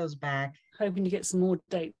we'll get those back. Hoping to get some more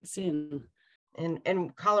dates in. In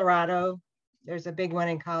Colorado, there's a big one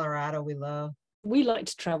in Colorado we love. We like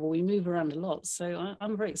to travel. We move around a lot. So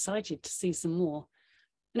I'm very excited to see some more.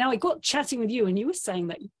 Now, I got chatting with you and you were saying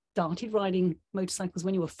that you started riding motorcycles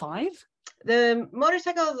when you were 5? The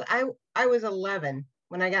motorcycles, I was 11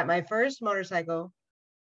 when I got my first motorcycle.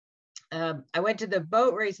 I went to the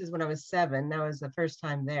boat races when I was 7. That was the first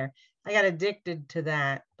time there. I got addicted to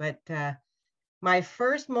that. But my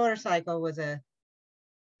first motorcycle was a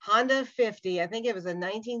Honda 50. I think it was a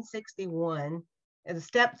 1961. It's a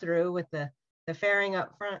step through with the fairing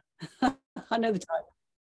up front. I know the type.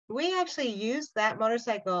 We actually used that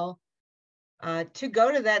motorcycle to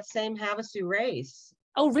go to that same Havasu race.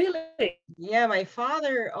 Oh, really? Yeah, my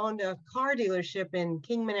father owned a car dealership in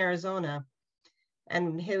Kingman, Arizona.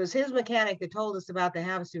 And it was his mechanic that told us about the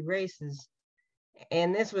Havasu races.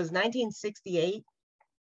 And this was 1968.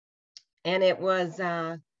 And it was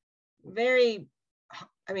the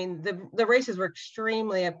races were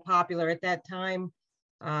extremely popular at that time.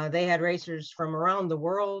 They had racers from around the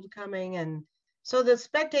world coming. And so the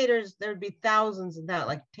spectators, there'd be thousands of that,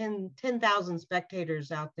 like 10,000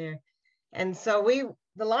 spectators out there. And so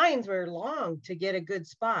the lines were long to get a good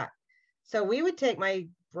spot. So we would take my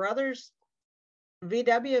brother's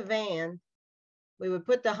VW van. We would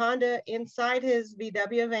put the Honda inside his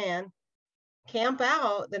VW van, camp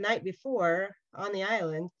out the night before on the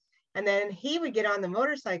island, and then he would get on the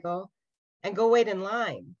motorcycle and go wait in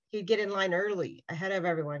line. He'd get in line early ahead of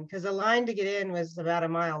everyone because the line to get in was about a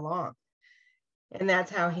mile long. And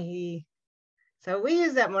that's how so we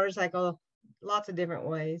use that motorcycle lots of different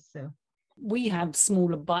ways. So we have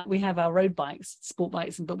smaller bikes. We have our road bikes, sport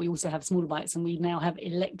bikes, but we also have smaller bikes, and we now have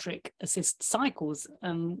electric assist cycles.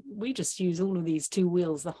 We just use all of these 2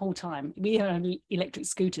 wheels the whole time. We have electric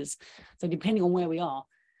scooters. So depending on where we are,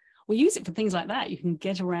 we use it for things like that. You can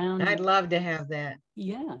get around. I'd love to have that.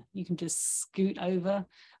 Yeah, you can just scoot over.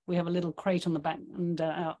 We have a little crate on the back, and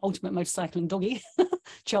our ultimate motorcycling doggy,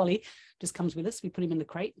 Charlie, just comes with us. We put him in the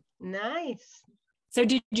crate. Nice. So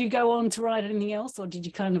did you go on to ride anything else, or did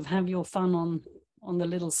you kind of have your fun on the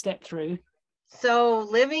little step through? So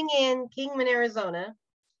living in Kingman, Arizona,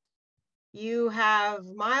 you have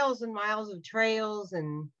miles and miles of trails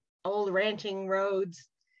and old ranching roads,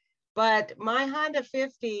 but my Honda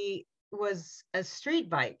 50 was a street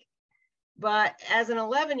bike. But as an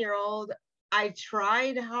 11-year-old, I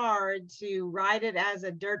tried hard to ride it as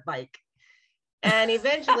a dirt bike. And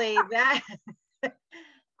eventually that,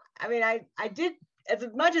 I mean, I did as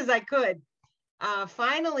much as I could.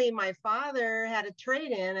 Finally, my father had a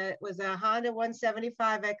trade-in. It was a Honda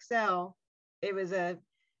 175 XL. It was a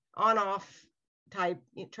on-off type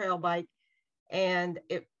trail bike. And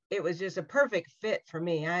it was just a perfect fit for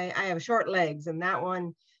me. I have short legs, and that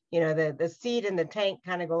one, the seat and the tank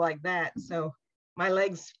kind of go like that. So my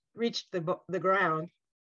legs reached the ground.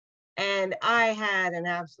 And I had an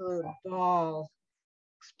absolute ball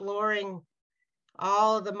exploring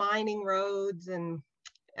all of the mining roads and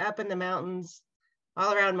up in the mountains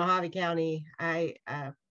all around Mojave County.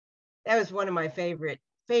 That was one of my favorite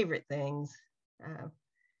things,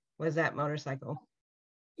 was that motorcycle.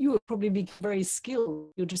 You would probably be very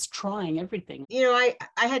skilled. You're just trying everything. I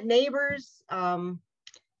had neighbors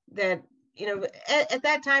that, at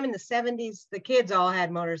that time in the 70s, the kids all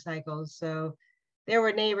had motorcycles. So there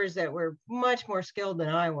were neighbors that were much more skilled than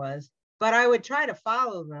I was, but I would try to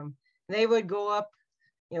follow them. They would go up,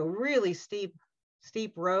 really steep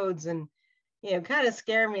roads and, kind of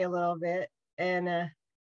scare me a little bit. And,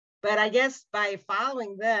 but I guess by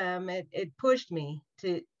following them, it pushed me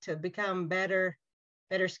to become better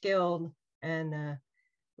skilled and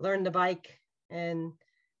learn the bike. And,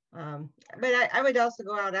 but I would also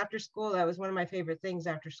go out after school. That was one of my favorite things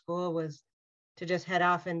after school, was to just head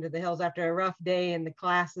off into the hills after a rough day in the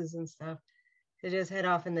classes and stuff, to just head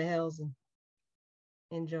off in the hills and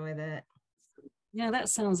enjoy that. Yeah, that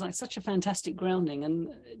sounds like such a fantastic grounding. And,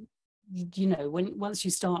 once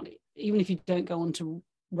you start, even if you don't go on to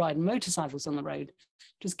ride motorcycles on the road,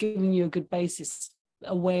 just giving you a good basis,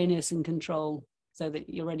 awareness and control so that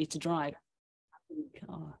you're ready to drive. I think,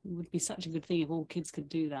 it would be such a good thing if all kids could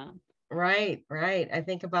do that. Right. I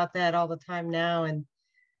think about that all the time now. And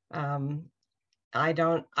I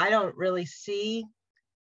don't really see,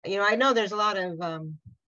 I know there's a lot of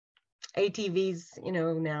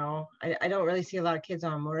ATVs, now. I don't really see a lot of kids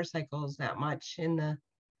on motorcycles that much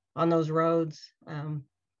on those roads.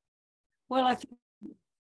 Well, I think,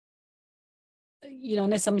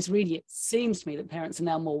 unless I'm misreading it, seems to me that parents are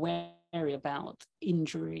now more wary about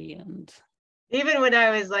injury. And even when I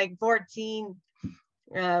was like 14,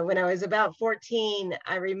 when I was about 14,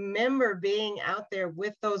 I remember being out there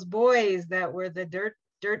with those boys that were the dirt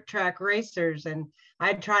track racers, and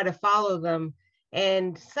I'd try to follow them.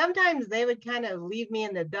 And sometimes they would kind of leave me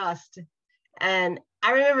in the dust. And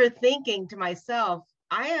I remember thinking to myself,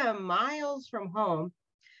 I am miles from home.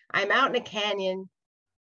 I'm out in a canyon.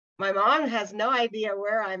 My mom has no idea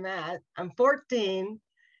where I'm at. I'm 14.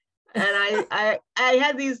 And I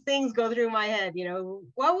had these things go through my head,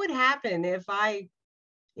 what would happen if I,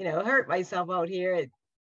 hurt myself out here?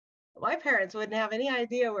 My parents wouldn't have any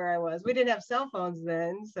idea where I was. We didn't have cell phones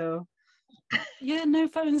then, so. Yeah, no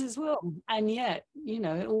phones as well. And yet,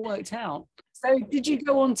 it all worked out. So did you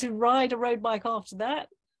go on to ride a road bike after that?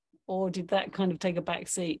 Or did that kind of take a back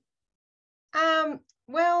seat?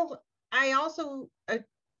 Well, I also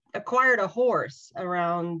acquired a horse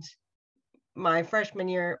around my freshman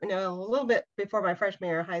year, a little bit before my freshman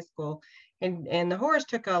year of high school. And the horse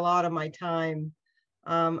took a lot of my time.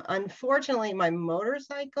 Unfortunately, my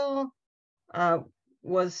motorcycle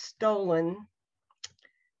was stolen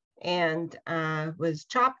and was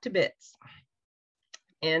chopped to bits.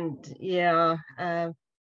 And yeah,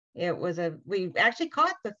 we actually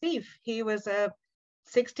caught the thief. He was a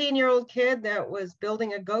 16-year-old kid that was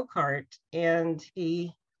building a go-kart, and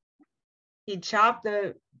he chopped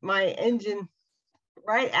my engine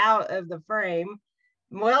right out of the frame,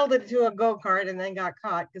 welded it to a go-kart, and then got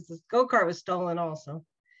caught because this go-kart was stolen also.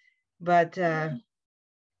 But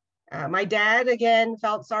my dad, again,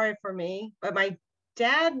 felt sorry for me, but my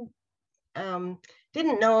dad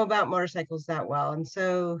didn't know about motorcycles that well. And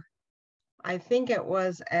so I think it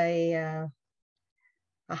was a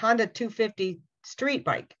Honda 250 street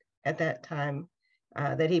bike at that time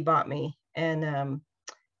that he bought me. And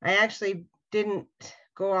I actually didn't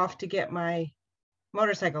go off to get my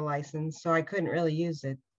motorcycle license, so I couldn't really use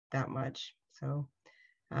it that much. So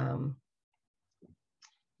that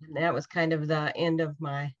was kind of the end of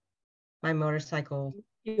my motorcycle.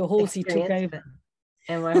 Your horsey took over.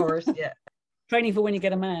 And my horse, yeah. Training for when you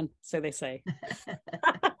get a man, so they say.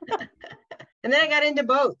 And then I got into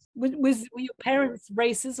boats. Were your parents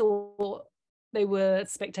racers, or they were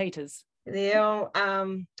spectators?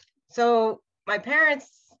 So my parents,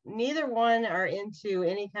 neither one are into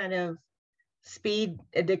any kind of speed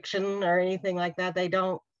addiction or anything like that. They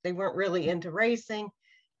weren't really into racing,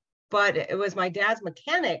 but it was my dad's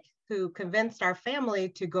mechanic who convinced our family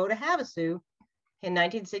to go to Havasu in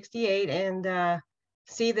 1968 and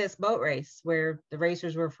see this boat race where the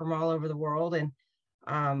racers were from all over the world. And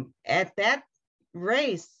at that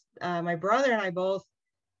race, my brother and I both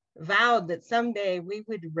vowed that someday we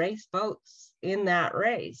would race boats in that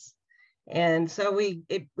race. And so we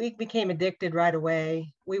became addicted right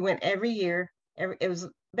away. We went every year. It was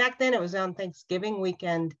back then, it was on Thanksgiving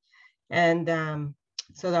weekend. And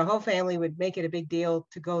so the whole family would make it a big deal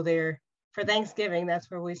to go there for Thanksgiving.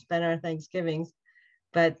 That's where we spent our Thanksgivings.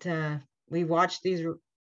 But we watched these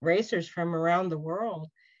racers from around the world.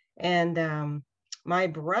 And my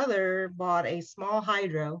brother bought a small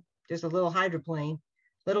hydro, just a little hydroplane,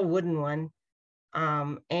 little wooden one.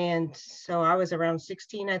 And so I was around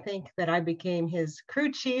 16, I think, that I became his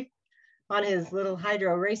crew chief on his little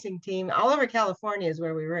hydro racing team. All over California is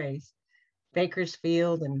where we race.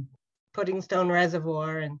 Bakersfield and Puddingstone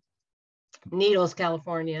Reservoir and Needles,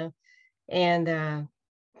 California. And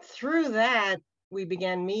through that, we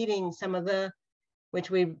began meeting some of which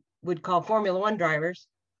we would call Formula One drivers,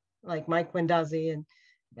 like Mike Wendazzi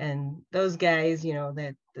and those guys,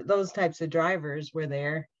 those types of drivers were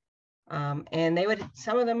there. And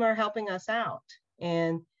some of them are helping us out.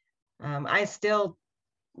 And I still,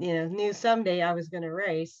 knew someday I was going to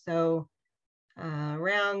race. So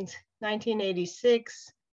around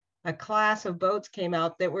 1986, a class of boats came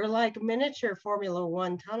out that were like miniature Formula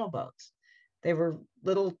One tunnel boats. They were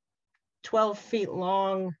little 12 feet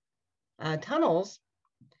long tunnels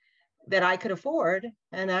that I could afford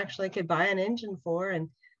and actually could buy an engine for. And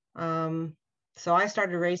so I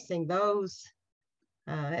started racing those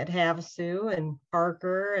at Havasu and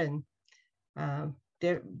Parker and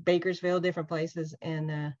Bakersfield, different places.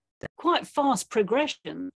 And quite fast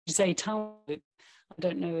progression. You say tunnel. I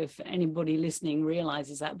don't know if anybody listening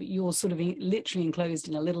realizes that, but you're sort of literally enclosed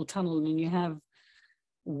in a little tunnel, and you have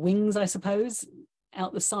wings, I suppose,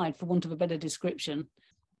 out the side, for want of a better description.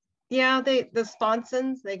 Yeah, the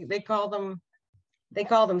sponsons, they call them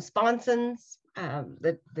sponsons.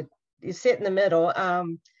 You sit in the middle.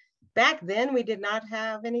 Back then, we did not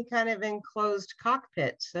have any kind of enclosed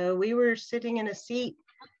cockpit, so we were sitting in a seat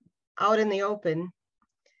out in the open,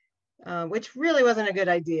 which really wasn't a good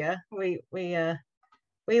idea.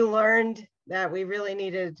 We learned that we really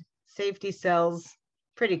needed safety cells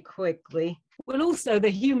pretty quickly. Well, also the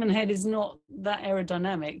human head is not that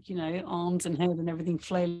aerodynamic, arms and head and everything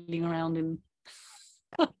flailing around in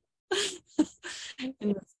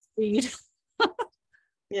the speed.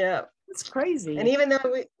 Yeah. It's crazy. And even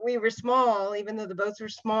though we were small, even though the boats were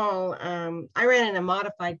small, I ran in a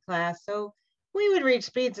modified class. So we would reach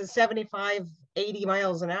speeds of 75, 80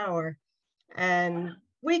 miles an hour. And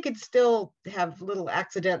we could still have little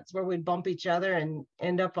accidents where we'd bump each other and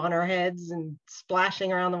end up on our heads and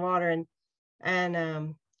splashing around the water. And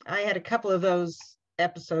I had a couple of those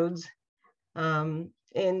episodes. And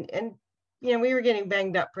we were getting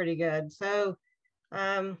banged up pretty good. So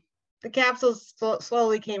the capsules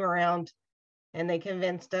slowly came around, and they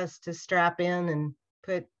convinced us to strap in and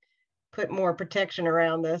put more protection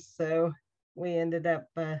around us. So we ended up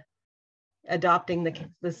adopting they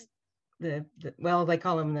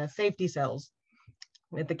call them the safety cells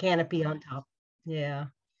with the canopy on top. Yeah.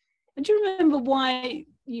 And do you remember why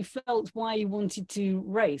you wanted to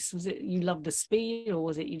race? Was it you loved the speed, or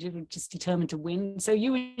was it you were just determined to win? So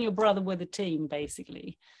you and your brother were the team,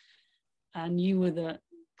 basically, and you were the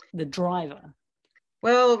driver.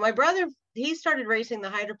 Well, my brother, he started racing the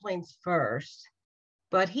hydroplanes first,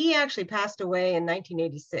 but he actually passed away in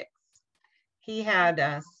 1986. He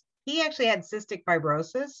actually had cystic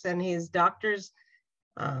fibrosis, and his doctors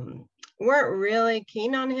weren't really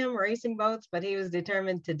keen on him racing boats, but he was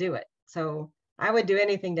determined to do it. So I would do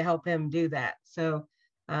anything to help him do that. So,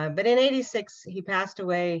 but in 86, he passed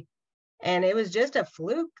away, and it was just a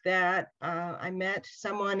fluke that I met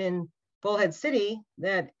someone in Bullhead City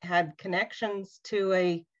that had connections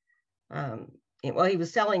to he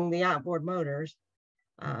was selling the outboard motors.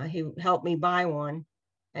 He helped me buy one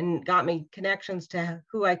and got me connections to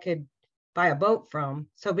who I could buy a boat from.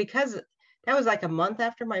 So because that was like a month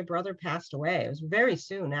after my brother passed away, it was very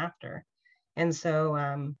soon after. And so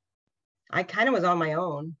I kind of was on my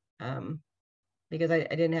own because I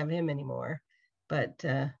didn't have him anymore. But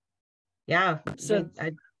yeah. So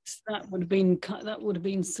that would have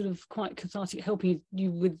been sort of quite cathartic, helping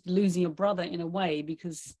you with losing your brother in a way,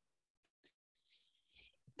 because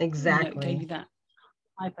exactly gave you that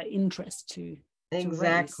hyper interest to race.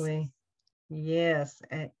 Exactly. Yes.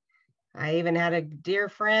 I even had a dear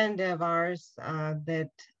friend of ours that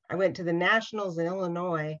I went to the Nationals in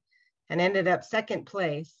Illinois and ended up second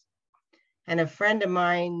place. And a friend of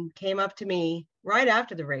mine came up to me right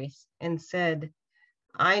after the race and said,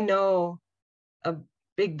 I know a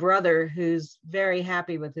big brother who's very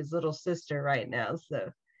happy with his little sister right now.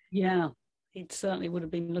 So yeah, it certainly would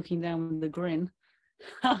have been looking down with a grin.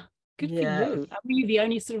 Good yeah. for you. Are you the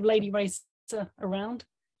only sort of lady racer around?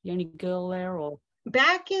 The only girl there, or?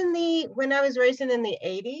 Back when I was racing in the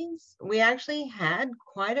 80s, we actually had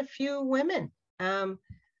quite a few women, a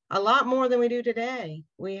lot more than we do today.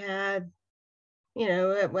 We had,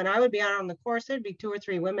 when I would be out on the course, there'd be 2 or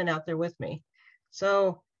 3 women out there with me.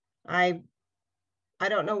 So I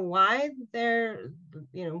don't know why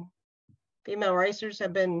female racers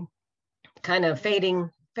have been kind of fading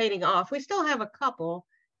off. We still have a couple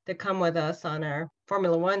that come with us on our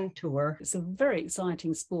Formula One tour. It's a very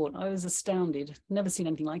exciting sport. I was astounded. Never seen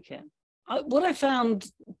anything like it. What I found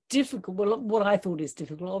difficult, well, what I thought is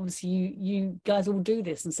difficult, obviously you guys all do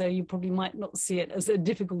this, and so you probably might not see it as a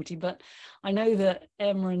difficulty, but I know that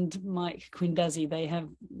Emma and Mike Quindazzi, they have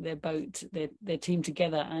their boat, their team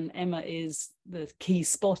together, and Emma is the key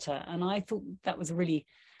spotter. And I thought that was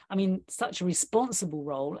such a responsible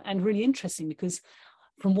role and really interesting, because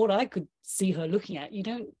from what I could see her looking at, you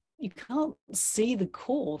can't see the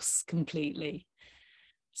course completely.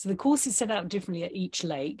 So the course is set out differently at each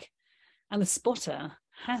lake, and the spotter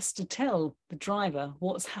has to tell the driver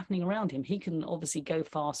what's happening around him. He can obviously go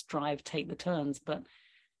fast, drive, take the turns, but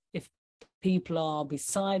if people are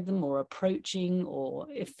beside them or approaching, or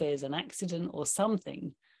if there's an accident or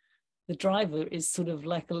something, the driver is sort of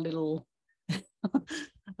like a little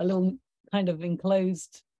kind of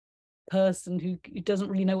enclosed person who doesn't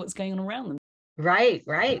really know what's going on around them. Right.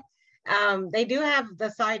 They do have the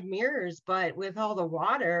side mirrors, but with all the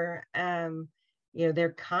water,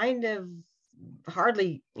 they're kind of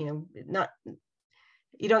hardly, not,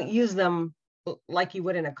 you don't use them like you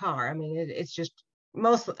would in a car. I mean, it's just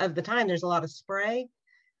most of the time there's a lot of spray.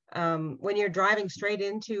 When you're driving straight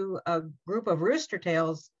into a group of rooster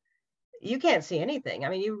tails, you can't see anything. I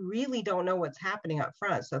mean, you really don't know what's happening up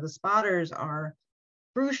front. So the spotters are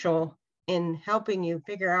crucial in helping you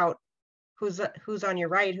figure out who's on your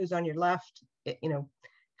right, who's on your left,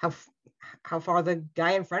 how far the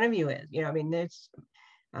guy in front of you is. It's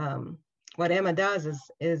what Emma does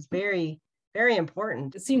is very, very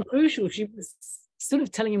important. It seemed crucial. She was sort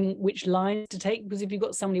of telling him which lines to take, because if you've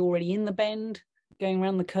got somebody already in the bend going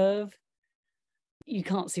around the curve, you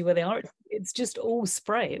can't see where they are. It's just all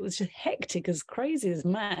spray. It was just hectic, as crazy as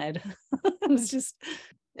mad. It was just.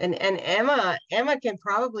 And Emma can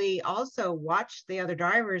probably also watch the other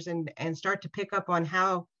drivers and start to pick up on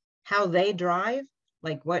how they drive,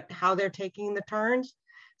 like how they're taking the turns.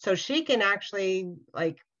 So she can actually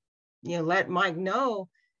let Mike know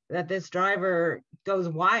that this driver goes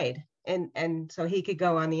wide and so he could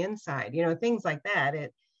go on the inside, things like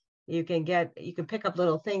that. You can pick up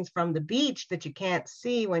little things from the beach that you can't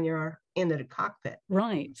see when you're in the cockpit.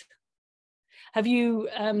 Right. Have you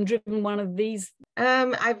driven one of these?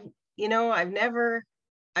 I've never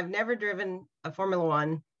driven a Formula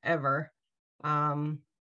One ever.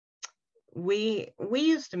 We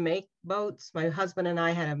used to make boats. My husband and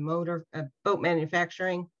I had a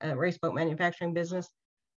race boat manufacturing business.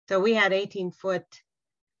 So we had 18-foot,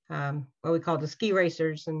 what we call the ski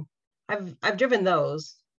racers, and I've driven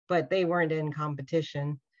those, but they weren't in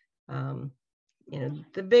competition.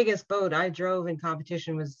 The biggest boat I drove in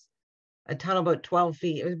competition was a tunnel boat 12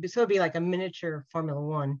 feet. It'd be like a miniature Formula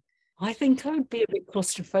One. I think I would be a bit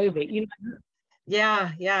claustrophobic.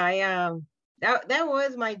 Yeah. That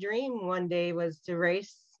was my dream one day, was to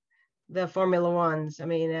race the Formula Ones. I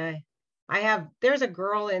mean, there's a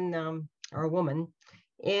girl or a woman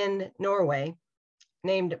in Norway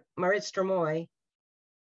named Marit Stromoy.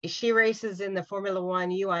 She races in the Formula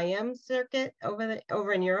One UIM circuit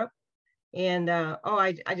over in Europe. And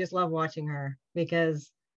I just love watching her,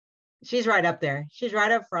 because she's right up there. She's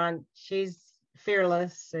right up front. She's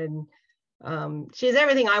fearless, and she's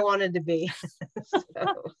everything I wanted to be. So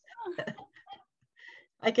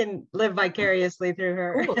I can live vicariously through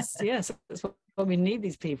her. Of course, yes. That's what we need,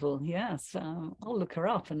 these people. Yes. I'll look her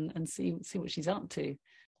up and see what she's up to.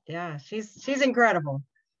 Yeah, she's incredible.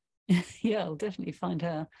 Yeah, I'll definitely find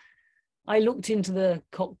her. I looked into the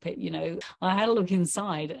cockpit, I had a look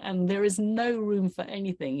inside, and there is no room for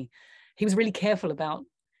anything. He was really careful about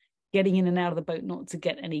getting in and out of the boat, not to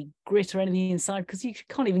get any grit or anything inside, because you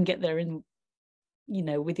can't even get there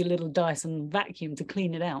with your little Dyson vacuum to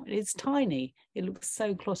clean it out. It's tiny. It looks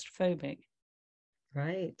so claustrophobic.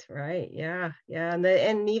 Right, right. Yeah, yeah.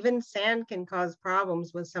 And even sand can cause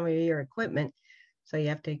problems with some of your equipment. So you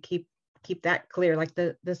have to keep that clear, like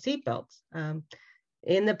the seat belts.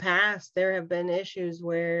 In the past, there have been issues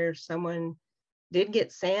where someone did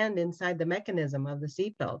get sand inside the mechanism of the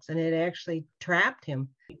seat belts, and it actually trapped him.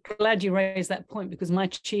 Glad you raised that point, because my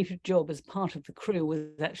chief job as part of the crew was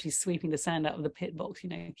actually sweeping the sand out of the pit box,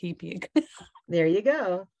 keeping it. There you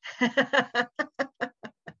go.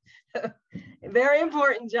 Very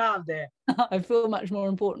important job there. I feel much more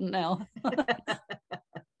important now.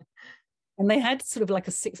 And they had sort of like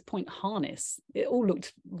a 6-point harness. It all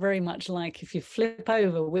looked very much like if you flip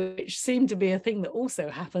over, which seemed to be a thing that also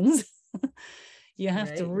happens. You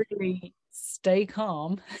have to really stay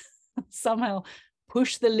calm, somehow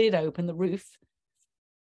push the lid open, the roof,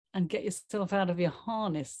 and get yourself out of your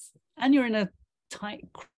harness. And you're in a tight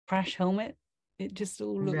crash helmet. It just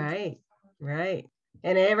all looked... Right.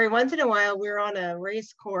 And every once in a while, we're on a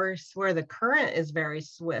race course where the current is very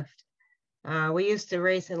swift. We used to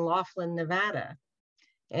race in Laughlin, Nevada.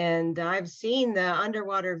 And I've seen the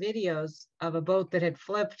underwater videos of a boat that had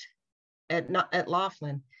flipped at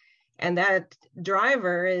Laughlin. And that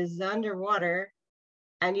driver is underwater,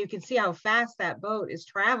 and you can see how fast that boat is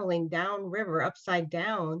traveling downriver, upside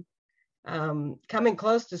down, coming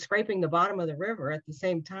close to scraping the bottom of the river at the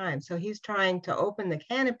same time. So he's trying to open the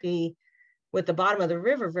canopy with the bottom of the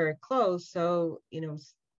river very close. So, you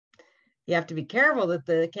have to be careful that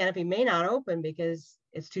the canopy may not open because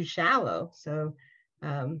it's too shallow. So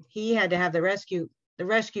he had to have the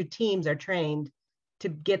rescue teams are trained to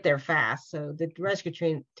get there fast. So the rescue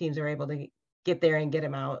teams are able to get there and get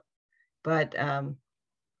him out. But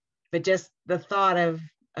just the thought of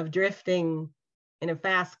drifting in a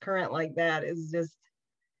fast current like that is just,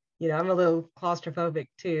 I'm a little claustrophobic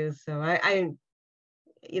too. So I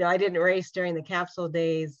didn't race during the capsule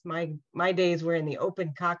days. My days were in the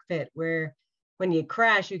open cockpit, where when you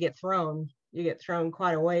crash, you get thrown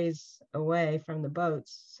quite a ways away from the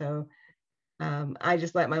boats. So I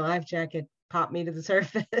just let my life jacket pop me to the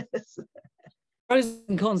surface. Pros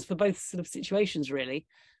and cons for both sort of situations, really.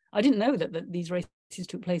 I didn't know that these races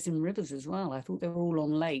took place in rivers as well. I thought they were all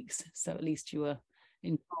on lakes, so at least you were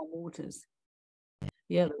in calm waters.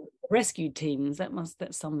 Yeah, the rescue teams,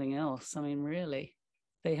 that's something else. I mean, really,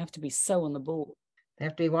 they have to be so on the ball. They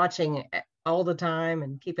have to be watching all the time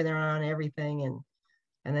and keeping their eye on everything,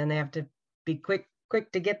 and then they have to be quick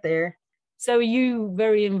to get there. So are you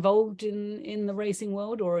very involved in the racing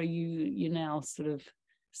world, or are you now sort of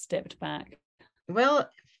stepped back? Well,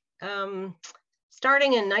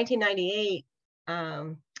 starting in 1998,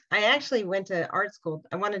 I actually went to art school.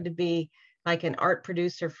 I wanted to be like an art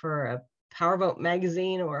producer for a powerboat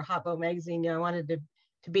magazine or a hot boat magazine. I wanted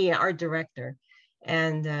to be an art director.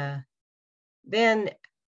 And then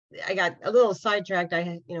I got a little sidetracked.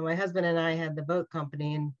 My husband and I had the boat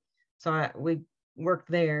company, and so we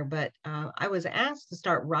worked there. But I was asked to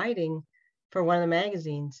start writing for one of the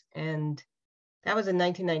magazines, and that was in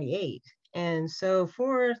 1998. And so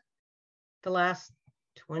for the last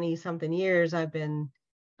 20-something years, I've been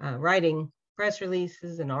writing press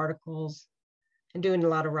releases and articles and doing a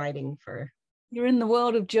lot of writing for... You're in the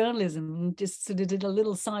world of journalism, just sort of did a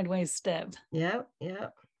little sideways step. Yeah.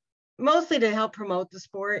 Mostly to help promote the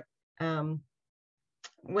sport. When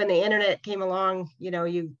the internet came along,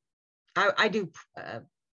 I do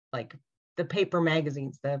like the paper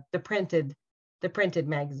magazines, the printed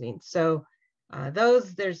magazines. So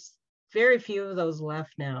there's very few of those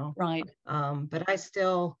left now. Right. But I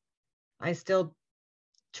still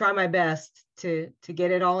try my best to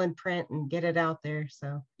get it all in print and get it out there.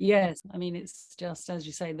 So yes, I mean, it's just, as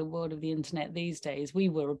you say, the world of the internet these days. We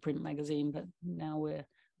were a print magazine, but now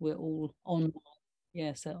we're all on.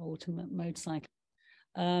 Yes, at Ultimate Motorcycling.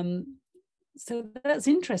 So that's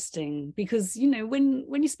interesting, because when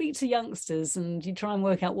you speak to youngsters and you try and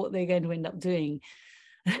work out what they're going to end up doing,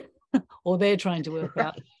 or they're trying to work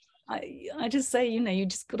out, I just say, you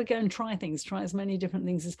just got to go and try as many different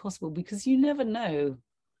things as possible, because you never know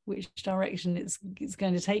which direction it's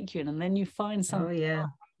going to take you in, and then you find something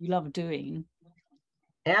you love doing.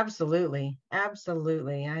 Absolutely.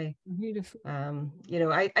 Beautiful.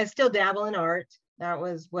 I still dabble in art. That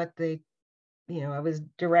was what I was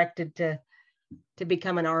directed to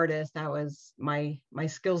become an artist. That was my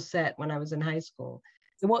skill set when I was in high school.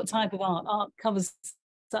 So what type of art? Art covers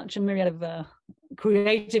such a myriad of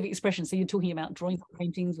creative expression. So you're talking about drawings,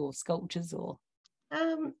 paintings, or sculptures, or?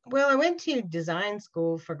 Well, I went to design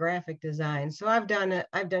school for graphic design, so I've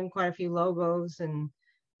done quite a few logos and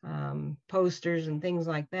posters and things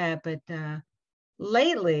like that. But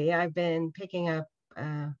lately, I've been picking up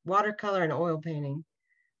watercolor and oil painting.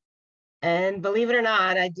 And believe it or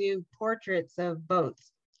not, I do portraits of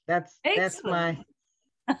boats. That's my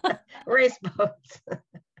race boats.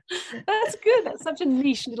 That's good. That's such a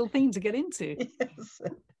niche little thing to get into. Yes.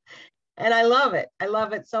 And I love it. I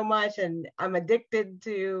love it so much. And I'm addicted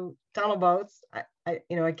to tunnel boats. I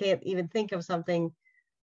can't even think of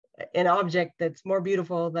an object that's more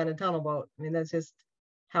beautiful than a tunnel boat. I mean, that's just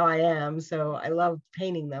how I am. So I love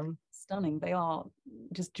painting them. Stunning. They are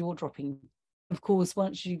just jaw-dropping. Of course,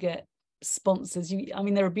 once you get sponsors,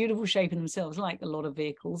 they're a beautiful shape in themselves, like a lot of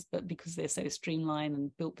vehicles, but because they're so streamlined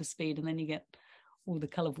and built for speed, and then you get all the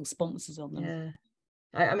colorful sponsors on them. Yeah.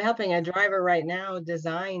 I'm helping a driver right now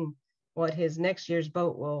design what his next year's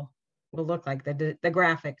boat will look like, the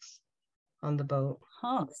graphics on the boat.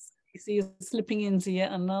 Huh. So you're slipping into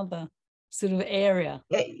yet another sort of area.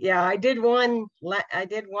 Yeah, I did one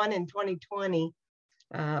in 2020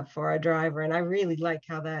 for a driver, and I really like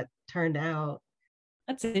how that turned out.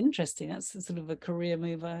 That's interesting. That's sort of a career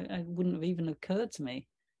move I wouldn't have even occurred to me.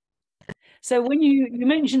 So when you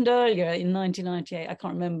mentioned earlier in 1998, I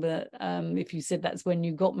can't remember if you said that's when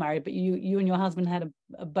you got married, but you and your husband had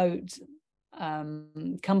a boat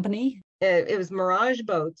company. It was Mirage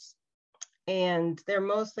Boats, and they're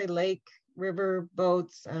mostly lake river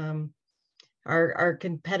boats. Our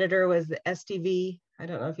competitor was the STV. I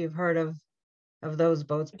don't know if you've heard of those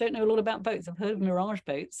boats. I don't know a lot about boats. I've heard of Mirage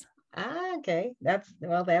Boats. Okay, that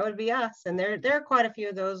would be us. And there are quite a few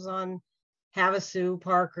of those on Havasu,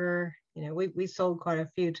 Parker. We sold quite a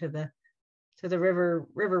few to the river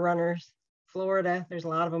runners. Florida, there's a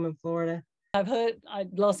lot of them in Florida.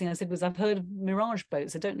 Last thing I said was I've heard of Mirage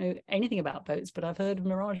Boats. I don't know anything about boats, but I've heard of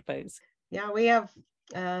Mirage Boats. Yeah, we have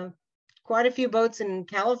quite a few boats in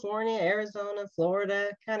California, Arizona,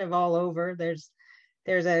 Florida, kind of all over. There's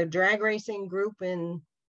a drag racing group in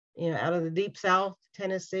out of the deep South,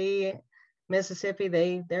 Tennessee, Mississippi.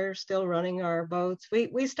 They're still running our boats.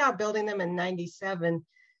 We stopped building them in '97.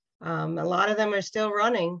 A lot of them are still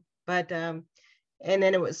running, but and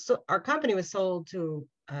then our company was sold to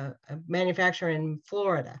a manufacturer in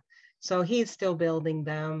Florida, so he's still building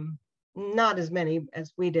them. Not as many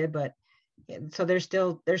as we did, but so they're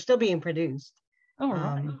still being produced. Oh,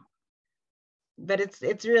 right. But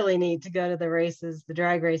it's really neat to go to the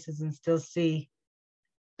drag races, and still see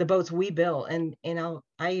the boats we built. And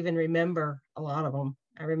I even remember a lot of them.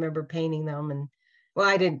 I remember painting them, and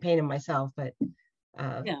I didn't paint them myself, but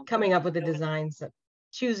coming up with the designs,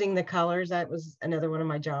 choosing the colors. That was another one of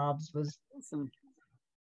my jobs. Was awesome.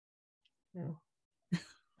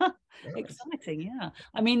 Exciting, yeah.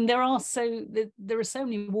 There are so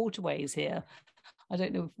many waterways here. I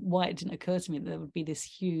don't know why it didn't occur to me that there would be this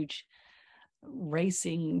huge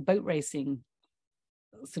boat racing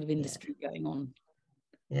sort of industry going on.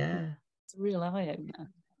 Yeah, it's a real eye opener.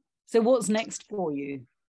 So what's next for you?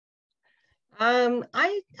 I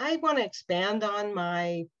want to expand on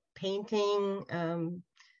my painting,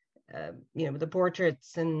 the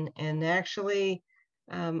portraits, and actually,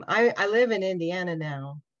 I live in Indiana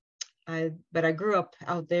now. But I grew up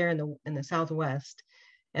out there in the Southwest,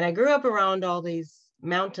 and I grew up around all these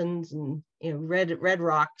mountains and red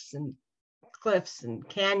rocks and cliffs and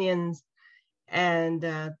canyons, and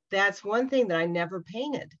that's one thing that I never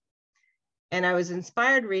painted. And I was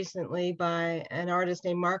inspired recently by an artist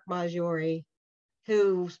named Mark Maggiore,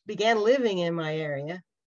 who began living in my area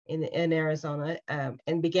in Arizona,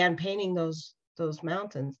 and began painting those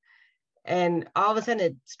mountains. And all of a sudden,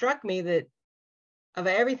 it struck me that of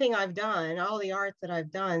everything I've done, all the art that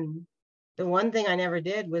I've done, the one thing I never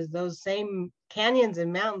did was those same canyons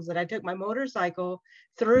and mountains that I took my motorcycle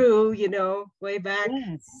through, way back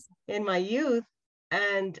in my youth.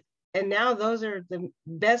 And now those are the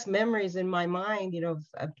best memories in my mind, of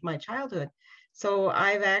my childhood. So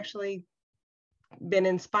I've actually been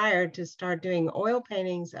inspired to start doing oil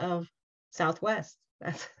paintings of Southwest.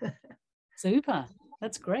 That's super.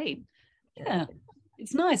 That's great. Yeah.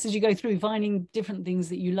 It's nice as you go through finding different things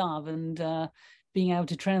that you love, and being able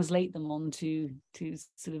to translate them onto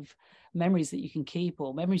sort of memories that you can keep,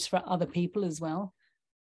 or memories for other people as well.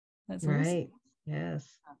 That's right. Awesome.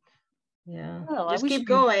 Yes. Yeah. Well, just keep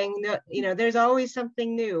going. There's always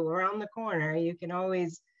something new around the corner. You can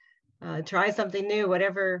always try something new,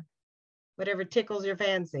 whatever tickles your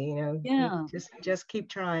fancy. Yeah. Just keep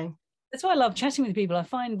trying. That's why I love chatting with people. I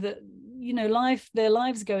find that their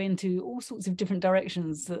lives go into all sorts of different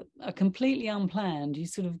directions that are completely unplanned. You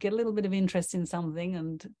sort of get a little bit of interest in something,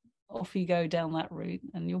 and off you go down that route.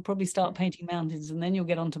 And you'll probably start painting mountains, and then you'll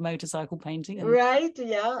get onto motorcycle painting. Right?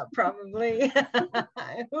 Yeah, probably.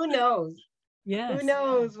 Who knows? Yes. Who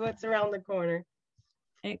knows what's around the corner?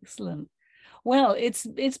 Excellent. Well,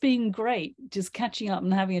 it's been great just catching up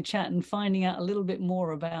and having a chat and finding out a little bit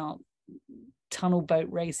more about tunnel boat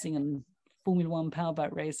racing and Formula One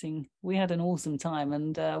powerboat racing. We had an awesome time,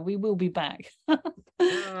 and we will be back. Oh,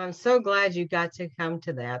 I'm so glad you got to come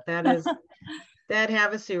to that. That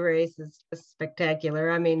Havasu race is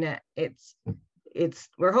spectacular. I mean,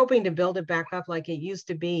 we're hoping to build it back up like it used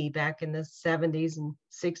to be back in the 70s and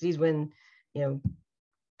 60s when, you know,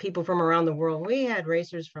 people from around the world. We had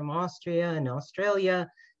racers from Austria and Australia,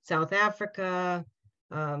 South Africa,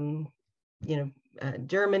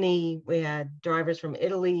 Germany. We had drivers from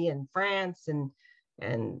Italy and France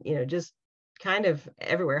and just kind of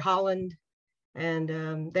everywhere, Holland.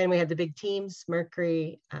 And then we had the big teams.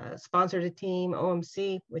 Mercury sponsored a team,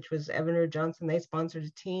 OMC, which was Evinrude Johnson. They sponsored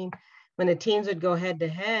a team. When the teams would go head to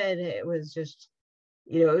head, it was just,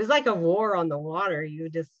 it was like a war on the water. You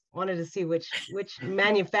just wanted to see which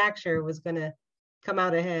manufacturer was going to come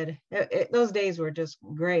out ahead. Those days were just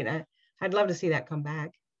great. I'd love to see that come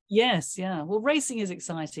back. Yes, yeah. Well, racing is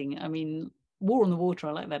exciting. I mean, war on the water,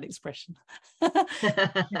 I like that expression.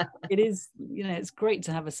 It is, it's great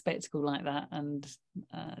to have a spectacle like that and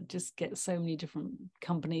just get so many different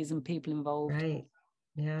companies and people involved. Right.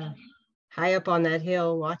 Yeah. High up on that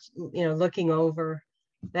hill, looking over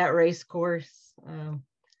that race course.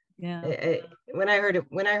 Yeah. When I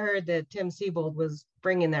heard that Tim Sebold was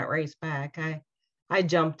bringing that race back, I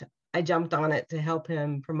jumped on it to help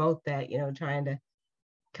him promote that, trying to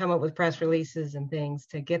come up with press releases and things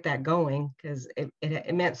to get that going, because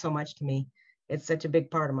it meant so much to me. It's such a big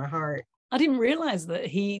part of my heart. I didn't realize that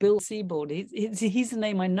Bill Sebold, he's the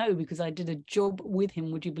name I know because I did a job with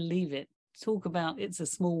him, would you believe it? Talk about It's a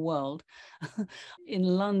Small World. In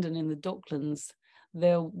London, in the Docklands,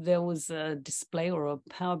 there was a display or a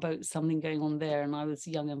powerboat, something going on there, and I was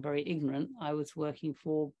young and very ignorant. I was working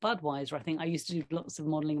for Budweiser. I think I used to do lots of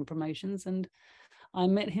modeling and promotions, and I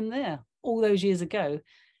met him there all those years ago.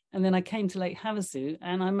 And then I came to Lake Havasu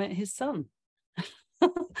and I met his son.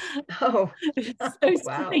 Oh, it's so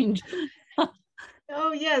strange.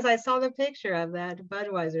 Oh, yes, I saw the picture of that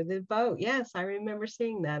Budweiser, the boat. Yes, I remember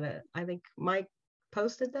seeing that. I think Mike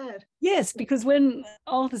posted that. Yes, because when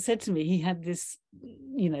Arthur said to me he had this,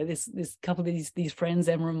 this couple of these friends,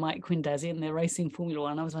 Emma and Mike Quindazzi, and they're racing Formula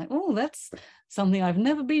One, I was like, oh, that's something I've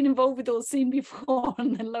never been involved with or seen before.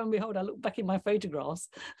 And then lo and behold, I looked back in my photographs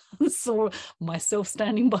and saw myself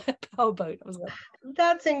standing by a powerboat. I was like,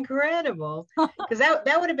 that's incredible. Because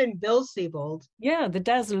that would have been Bill Sebold. Yeah, the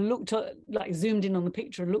Dazzler looked at, zoomed in on the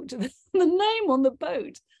picture and looked at the name on the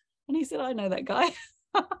boat. And he said, I know that guy.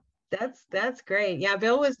 That's great. Yeah,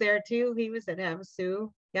 Bill was there too. He was at Havasu.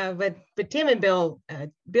 Yeah, but Tim and Bill,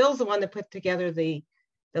 Bill's the one that put together the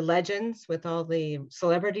legends with all the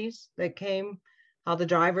celebrities that came, all the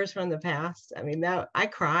drivers from the past. I mean, I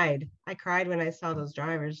cried. I cried when I saw those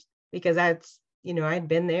drivers because I'd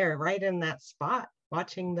been there right in that spot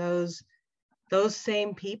watching those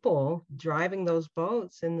same people driving those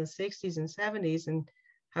boats in the 60s and 70s. And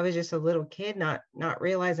I was just a little kid, not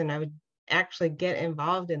realizing I would actually get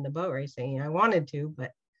involved in the boat racing. I wanted to,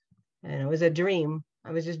 but it was a dream.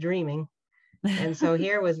 I was just dreaming. And so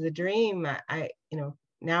here was the dream.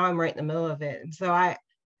 Now I'm right in the middle of it. And so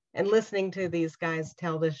and listening to these guys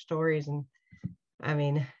tell their stories, and I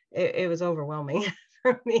mean, it was overwhelming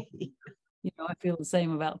for me. I feel the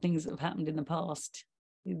same about things that have happened in the past.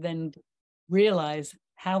 You then realize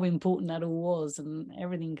how important that all was, and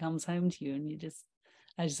everything comes home to you, and you just,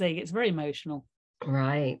 as you say, it's very emotional.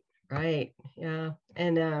 Right. Yeah.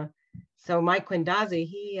 And so Mike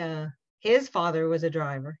Quindazzi, his father was a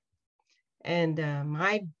driver, and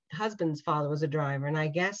my husband's father was a driver, and I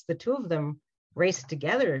guess the two of them raced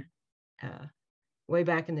together way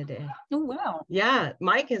back in the day. Oh, wow. Yeah,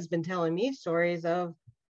 Mike has been telling me stories of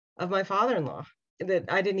my father-in-law that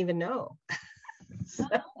I didn't even know. So,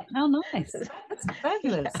 how nice. That's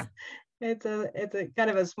fabulous. Yeah. It's a kind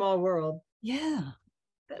of a small world. Yeah.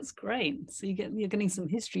 That's great. So you're getting some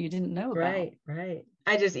history you didn't know about. Right.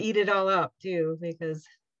 I just eat it all up too, because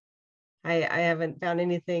I haven't found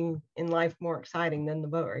anything in life more exciting than the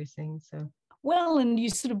boat racing. So well, and you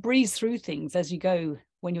sort of breeze through things as you go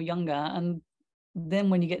when you're younger, and then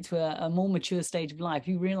when you get to a more mature stage of life,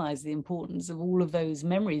 you realize the importance of all of those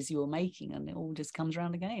memories you were making, and it all just comes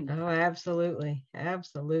around again. Oh, absolutely.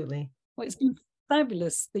 Well, it's been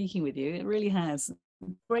fabulous speaking with you. It really has.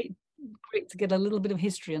 Great to get a little bit of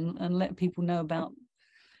history and let people know about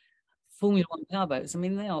Formula One powerboats. I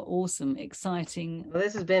mean, they are awesome, exciting. Well,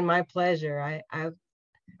 this has been my pleasure.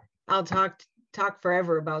 I'll talk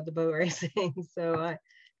forever about the boat racing. So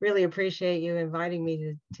really appreciate you inviting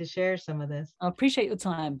me to share some of this. I appreciate your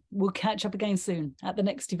time. We'll catch up again soon at the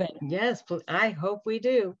next event. Yes, I hope we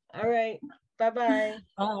do. All right. Bye-bye.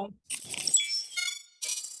 Bye.